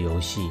风格的游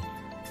戏，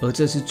而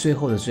这是最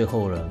后的最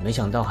后了，没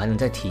想到还能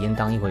再体验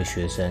当一回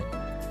学生。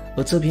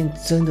而这篇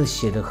真的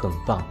写得很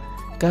棒，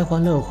该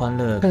欢乐欢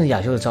乐。看着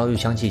亚修的遭遇，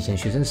想起以前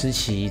学生时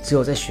期，只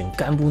有在选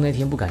干部那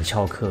天不敢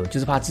翘课，就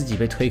是怕自己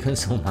被推坑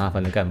什么麻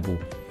烦的干部。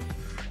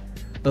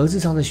而日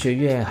常的学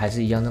院还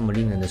是一样那么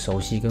令人的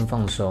熟悉跟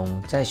放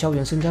松，在校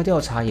园身家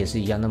调查也是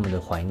一样那么的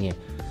怀念。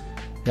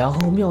然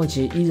后妙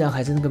姐依然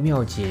还是那个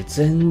妙姐，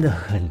真的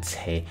很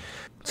贼，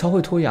超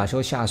会拖亚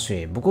修下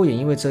水。不过也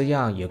因为这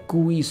样，也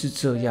故意是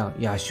这样，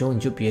亚修你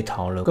就别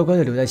逃了，乖乖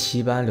的留在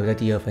7班，留在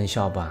第2分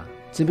校吧。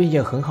这边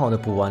也很好的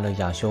补完了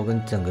亚修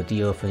跟整个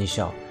第2分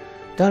校，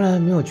当然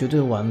没有绝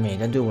对完美，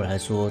但对我来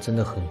说真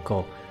的很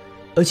够。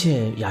而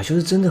且亚修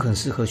是真的很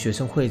适合学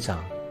生会长，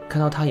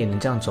看到他也能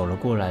这样走了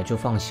过来就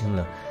放心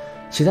了。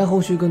期待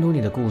后续更多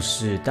你的故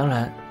事，当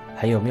然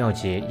还有妙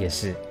杰也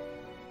是。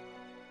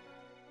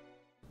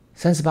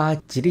38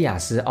吉利亚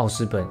斯奥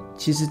斯本，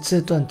其实这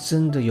段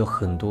真的有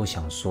很多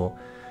想说，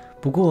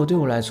不过对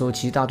我来说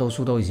其实大多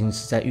数都已经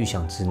是在预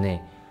想之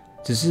内。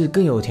只是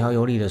更有条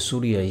有理的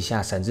梳理了一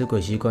下闪之轨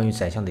迹关于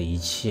宰相的一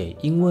切，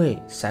因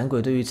为闪鬼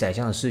对于宰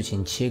相的事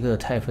情切割得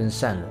太分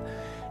散了，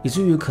以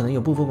至于可能有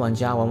部分玩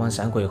家玩完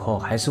闪鬼后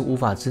还是无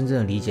法真正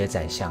的理解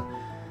宰相。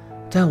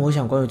但我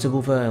想关于这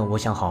部分，我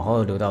想好好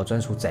的留到专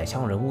属宰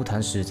相人物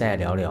谈时再来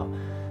聊聊。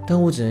但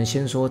我只能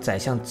先说，宰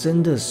相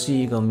真的是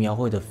一个描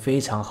绘的非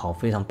常好、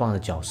非常棒的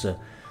角色，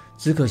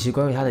只可惜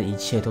关于他的一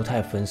切都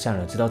太分散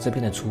了，直到这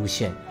边的出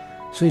现。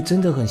所以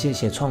真的很谢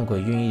谢创鬼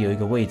愿意有一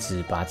个位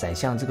置，把宰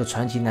相这个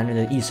传奇男人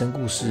的一生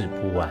故事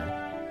补完。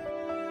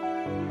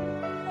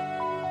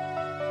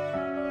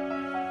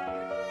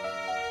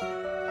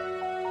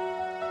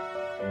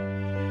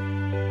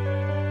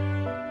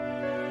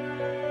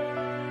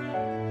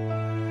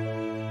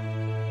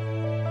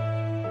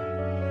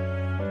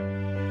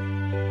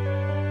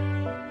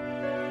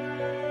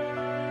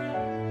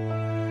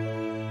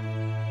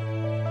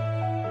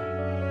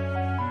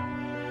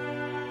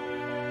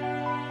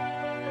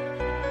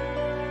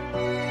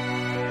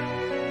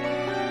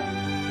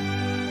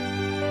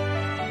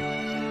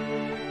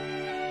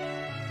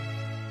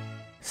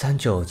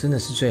39真的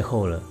是最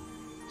后了。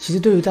其实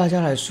对于大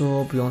家来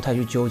说，不用太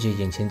去纠结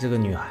眼前这个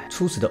女孩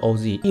初始的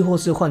OZ， 亦或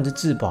是幻之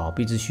至宝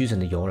必之虚神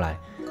的由来。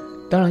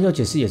当然要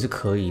解释也是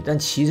可以，但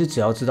其实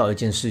只要知道一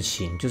件事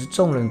情，就是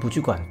众人不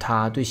去管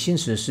它，对现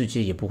实的世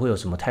界也不会有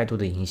什么太多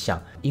的影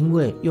响，因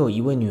为又有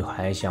一位女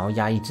孩想要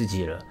压抑自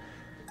己了。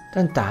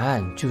但答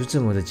案就是这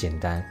么的简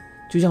单，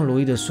就像罗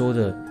伊德说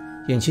的，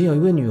眼前有一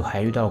位女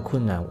孩遇到了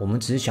困难，我们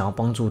只是想要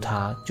帮助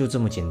她，就这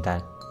么简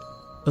单。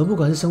而不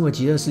管是身为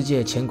极乐世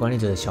界前管理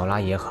者的小拉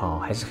也好，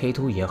还是黑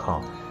兔也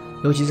好，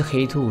尤其是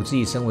黑兔自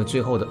己身为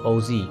最后的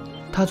OZ，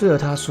 他对着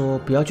他说，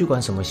不要去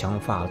管什么想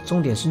法，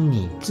重点是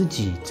你自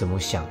己怎么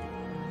想。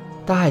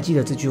大家还记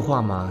得这句话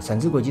吗？闪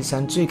之轨迹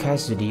3最开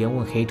始黎恩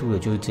问黑兔的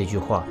就是这句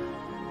话。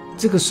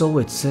这个收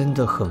尾真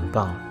的很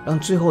棒，让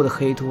最后的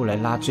黑兔来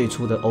拉最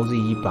初的 OZ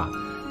一把，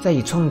再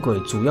以创轨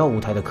主要舞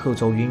台的刻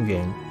舟渊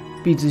源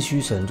必之虚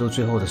神做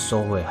最后的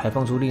收尾，还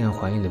放出令人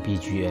怀念的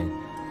BGM。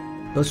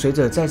 而随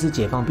着再次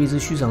解放必之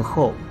虚神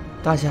后，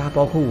大家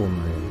包括我们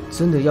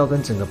真的要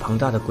跟整个庞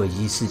大的轨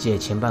迹世界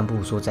前半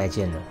部说再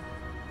见了。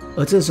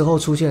而这时候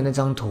出现的那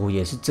张图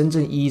也是真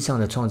正意义上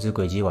的创之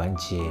轨迹完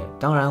结，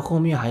当然后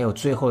面还有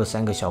最后的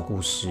3个小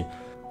故事，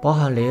包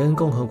含雷恩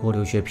共和国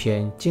留学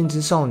篇、剑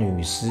之少女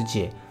与师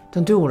姐，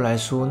但对我来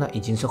说那已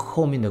经是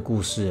后面的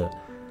故事了。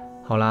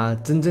好啦，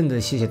真正的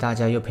谢谢大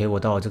家又陪我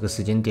到了这个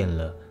时间点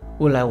了，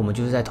未来我们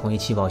就是在同一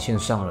起跑线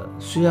上了。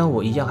虽然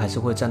我一样还是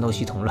会战斗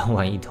系统乱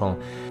玩一通，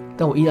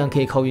但我依然可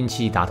以靠运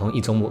气打通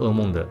一周目噩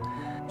梦的。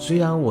虽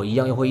然我一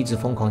样又会一直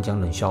疯狂讲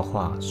冷笑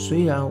话，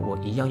虽然我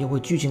一样又会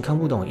剧情看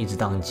不懂一直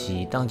宕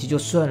机就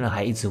算了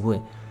还一直问，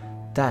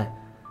但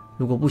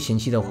如果不嫌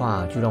弃的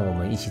话，就让我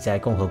们一起在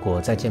共和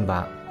国再见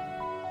吧。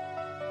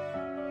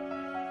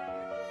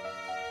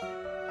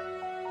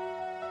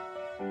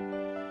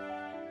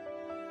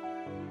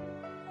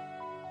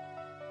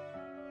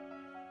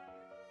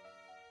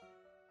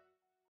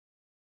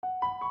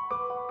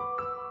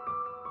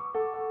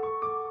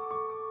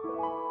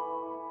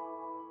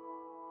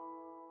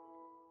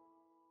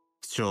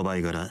商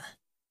売柄、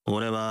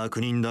俺は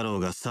悪人だろう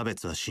が差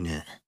別はし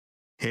ね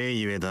え。兵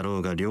ゆえだろ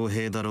うが良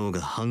兵だろう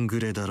が半グ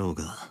レだろう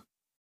が、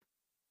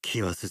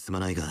気は進ま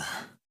ないが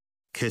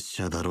結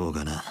社だろう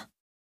がな。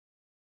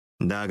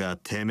だが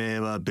てめえ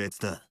は別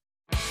だ。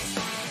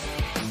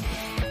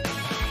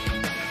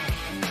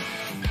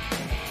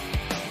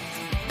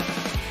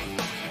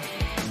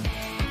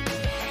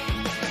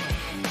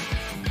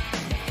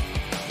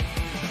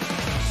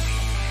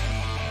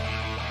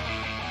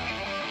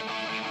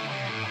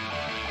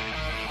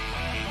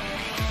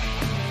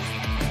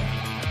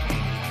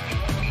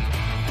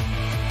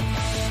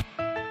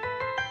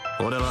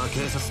俺は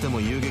警察でも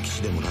遊撃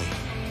士でもない。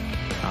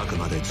あく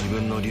まで自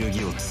分の流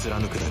儀を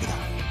貫くだけだ。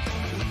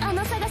あ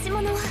の探し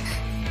物は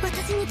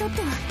私にとっ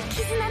ては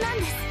絆なん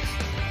です。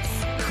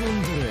突っ込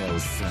んでるやおっ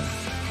さん。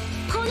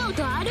炎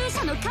とアルーシ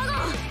ャの加護、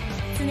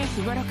常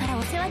日頃から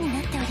お世話に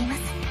なっておりま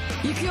す。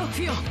行くよ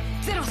フィオ、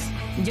ゼロス。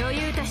女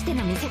優として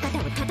の見せ方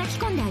を叩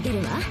き込んであげる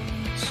わ。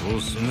そ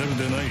うすねる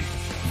でない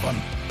バン。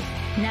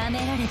な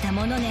められた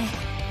ものね。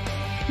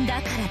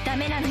だからダ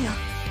メなのよ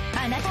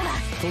あなた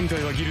は。今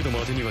回はギルドも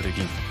当てにはで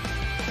きん。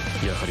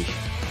やはり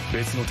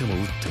別の手も打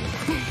ってお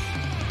く。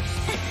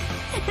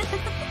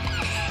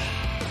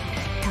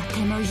とて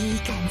もいい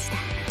感じだ。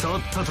と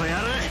っとと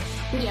やれ。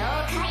了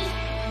解。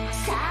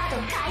サード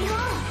解放。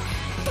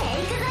テ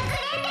イクザク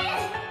レーテル。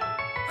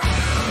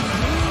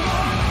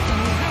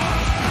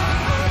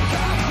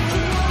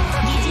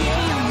疑似エイ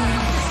ヨンの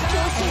強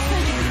制制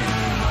御。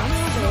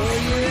そう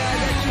いうあ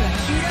がきは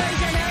嫌い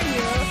じゃない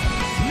よ。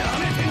な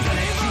めてんじゃね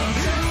えぞ。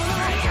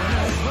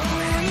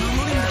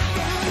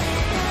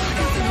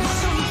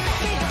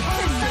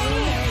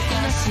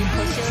命の保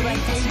証はい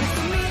たします。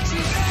降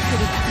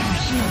りかかる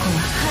火の粉は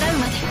払う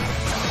まで。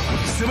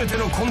全て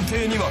の根底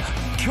には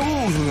恐怖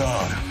が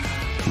ある。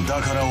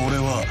だから俺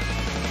は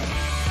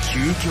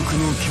究極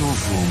の恐怖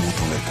を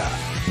求めた。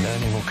何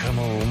もかも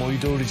思い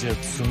通りじゃ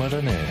つま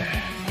らね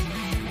え。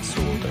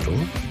そうだろ。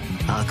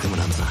悪夢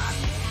なんざ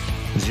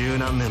十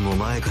何年も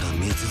前から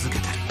見続け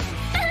て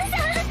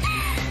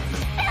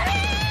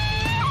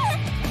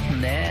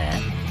る。ね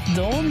え、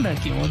どんな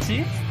気持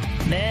ち？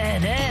ねえ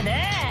ねえ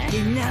ねえ。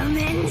な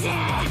めんじゃ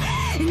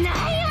ない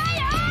わ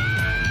よ。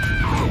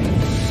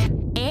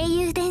英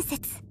雄伝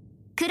説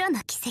黒の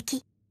奇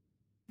跡。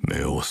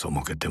目を背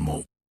けて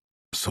も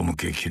背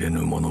けきれ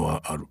ぬもの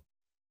はある。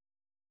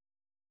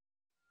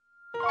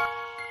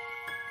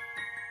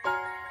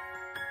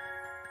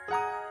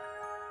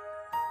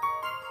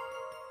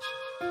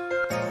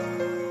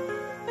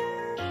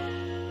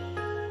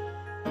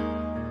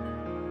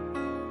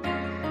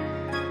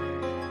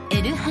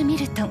エル・ハミ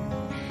ルトン、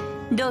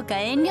どうか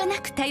遠慮な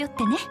く頼っ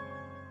てね。